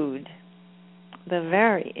include the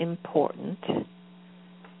very important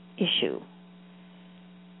issue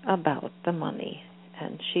about the money.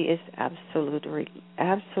 And she is absolutely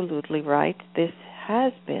right. This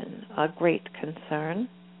has been a great concern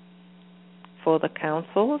for the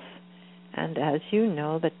councils, and as you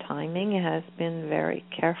know, the timing has been very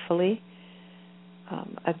carefully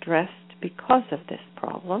addressed because of this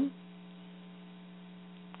problem.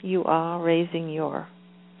 You are raising your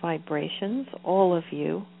vibrations, all of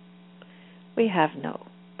you. We have no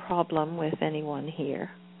problem with anyone here.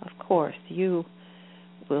 Of course, you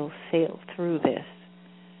will sail through this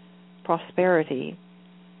prosperity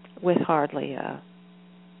with hardly a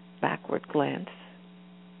backward glance,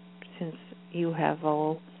 since you have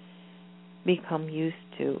all become used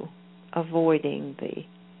to avoiding the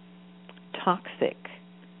toxic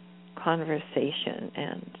conversation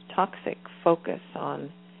and toxic focus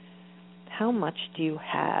on how much do you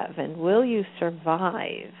have and will you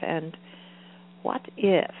survive, and what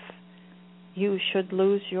if you should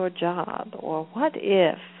lose your job, or what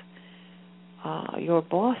if your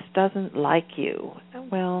boss doesn't like you.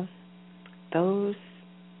 Well, those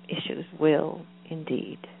issues will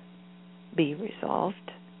indeed be resolved.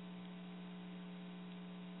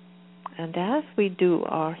 And as we do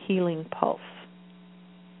our healing pulse,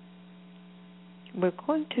 we're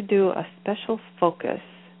going to do a special focus,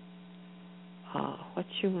 what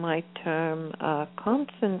you might term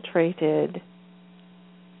concentrated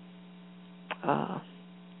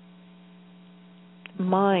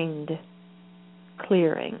mind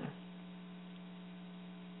clearing.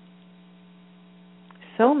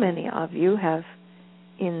 So many of you have,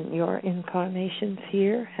 in your incarnations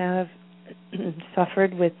here, have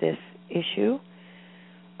suffered with this issue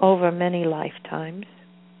over many lifetimes.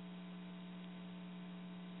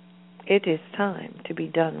 It is time to be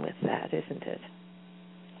done with that, isn't it?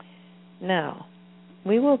 Now,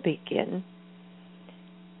 we will begin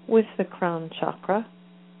with the crown chakra,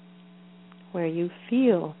 where you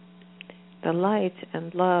feel the light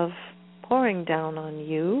and love pouring down on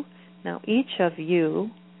you. Now, each of you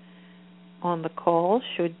on the call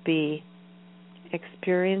should be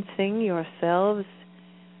experiencing yourselves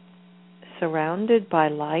surrounded by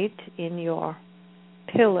light in your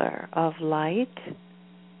pillar of light,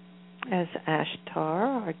 as Ashtar,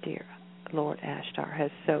 our dear Lord Ashtar, has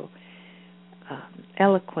so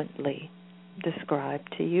eloquently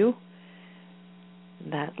described to you.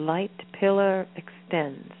 That light pillar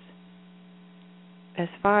extends as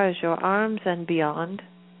far as your arms and beyond,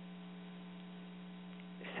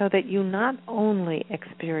 so that you not only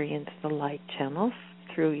experience the light channels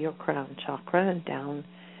through your crown chakra and down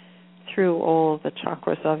through all the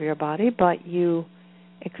chakras of your body, but you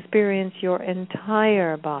experience your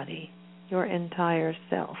entire body, your entire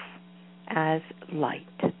self, as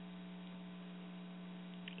light,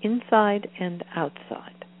 inside and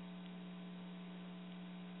outside.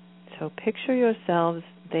 So picture yourselves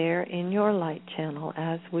there in your light channel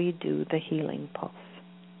as we do the healing pulse.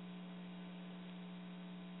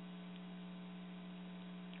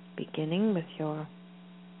 Beginning with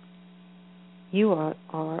you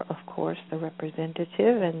are of course the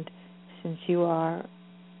representative, and since you are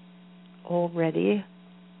already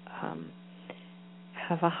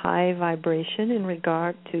have a high vibration in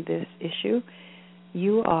regard to this issue,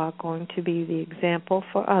 you are going to be the example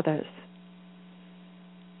for others.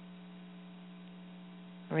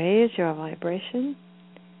 Raise your vibration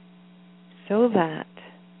so that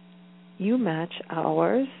you match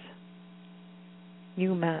ours,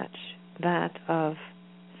 you match that of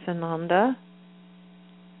Sananda,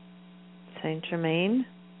 St. Germain,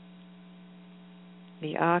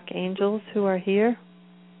 the archangels who are here.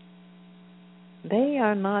 They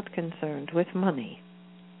are not concerned with money.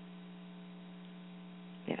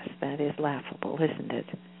 Yes, that is laughable, isn't it?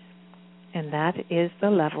 And that is the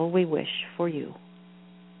level we wish for you.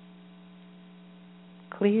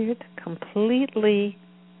 Cleared completely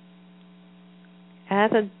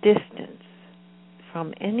at a distance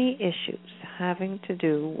from any issues having to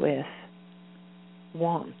do with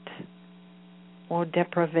want or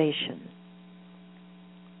deprivation.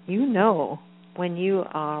 You know when you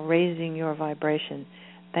are raising your vibration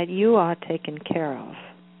that you are taken care of.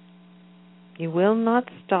 You will not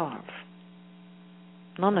starve.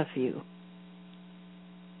 None of you.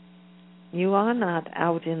 You are not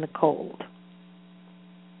out in the cold.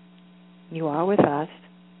 You are with us.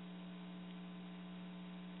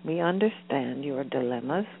 We understand your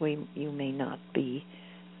dilemmas. You may not be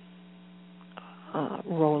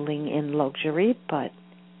rolling in luxury, but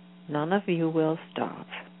none of you will starve.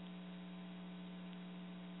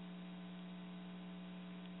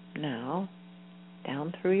 Now,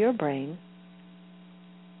 down through your brain,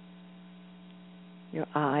 your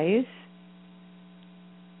eyes,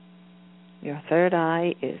 your third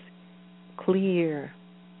eye is clear,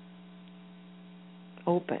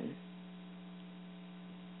 open.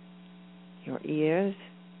 Your ears,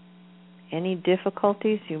 any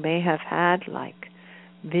difficulties you may have had, like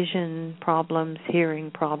vision problems,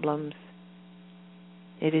 hearing problems,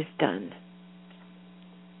 it is done.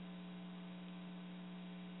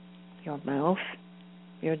 Your mouth,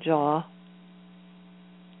 your jaw,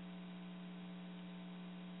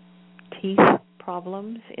 teeth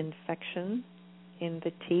problems, infection in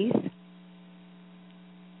the teeth,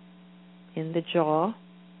 in the jaw,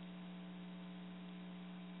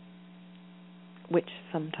 which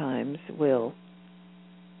sometimes will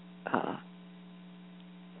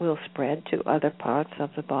spread to other parts of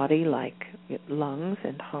the body, like lungs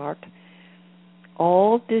and heart.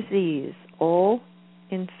 All disease, all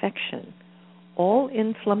infection, all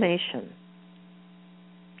inflammation,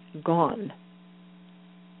 gone.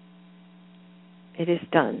 It is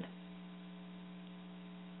done.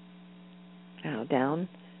 Now down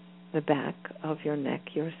the back of your neck,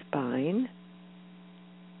 your spine,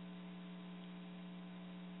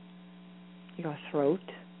 your throat,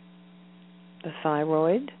 the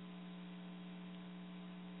thyroid,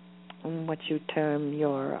 and what you term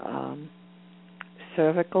your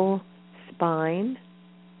cervical spine,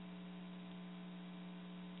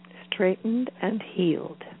 straightened and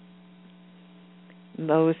healed.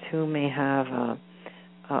 Those who may have a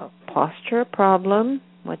posture problem,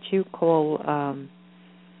 what you call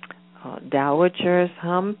dowager's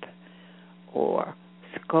hump or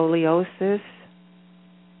scoliosis,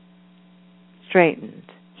 straightened,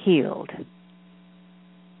 healed.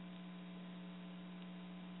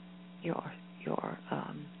 Your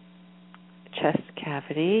chest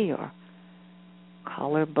cavity, your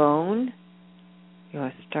collarbone,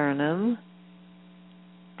 your sternum,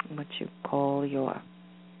 what you call your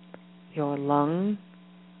lung,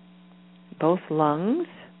 both lungs,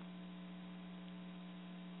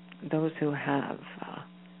 those who have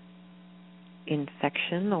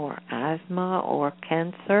infection or asthma or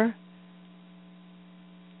cancer,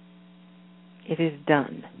 it is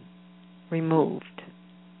done, removed,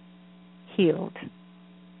 healed.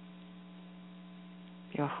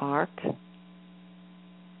 Your heart,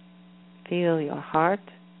 feel your heart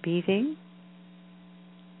beating.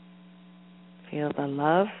 Feel the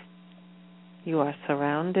love you are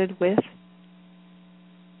surrounded with,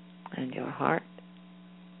 and your heart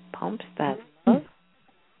pumps that love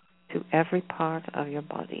to every part of your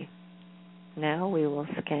body. Now we will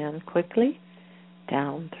scan quickly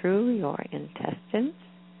down through your intestines,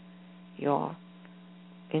 your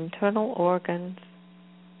internal organs,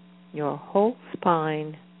 your whole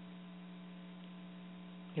spine,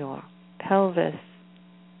 your pelvis,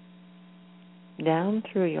 down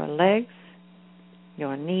through your legs,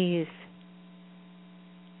 your knees,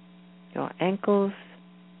 your ankles,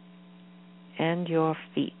 and your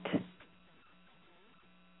feet.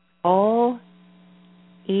 All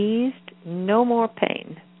eased, no more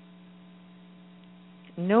pain,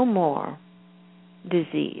 no more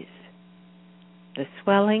disease. The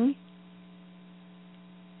swelling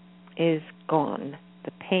is gone.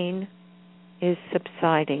 The pain is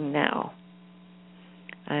subsiding now.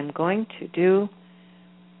 I'm going to do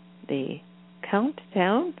the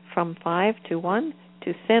countdown from 5 to 1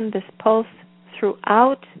 to send this pulse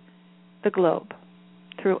throughout the globe,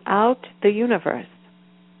 throughout the universe.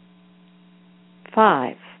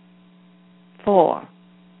 5, 4,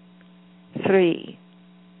 3,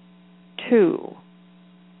 2,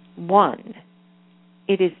 1.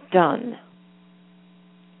 It is done.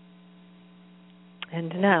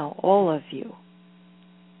 And now, all of you,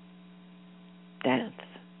 dance.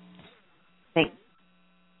 Sing.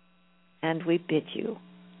 And we bid you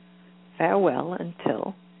farewell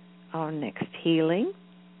until our next healing.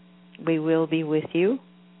 We will be with you.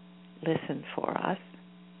 Listen for us.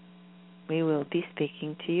 We will be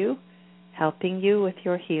speaking to you, helping you with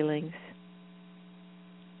your healings.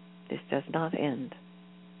 This does not end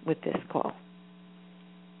with this call.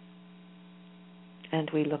 And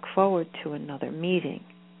we look forward to another meeting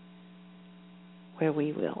where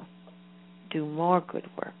we will do more good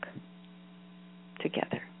work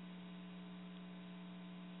together.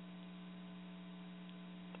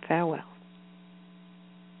 Farewell.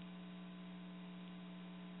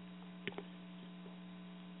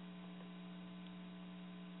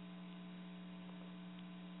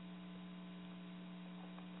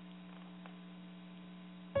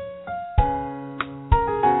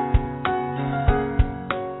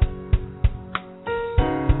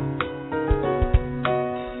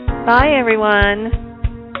 Bye, everyone.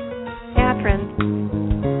 Kathryn,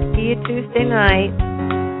 see you Tuesday night.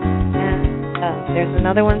 And there's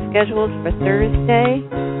another one scheduled for Thursday.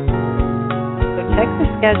 So check the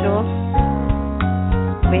schedule.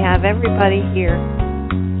 We have everybody here.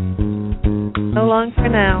 So long for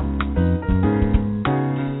now.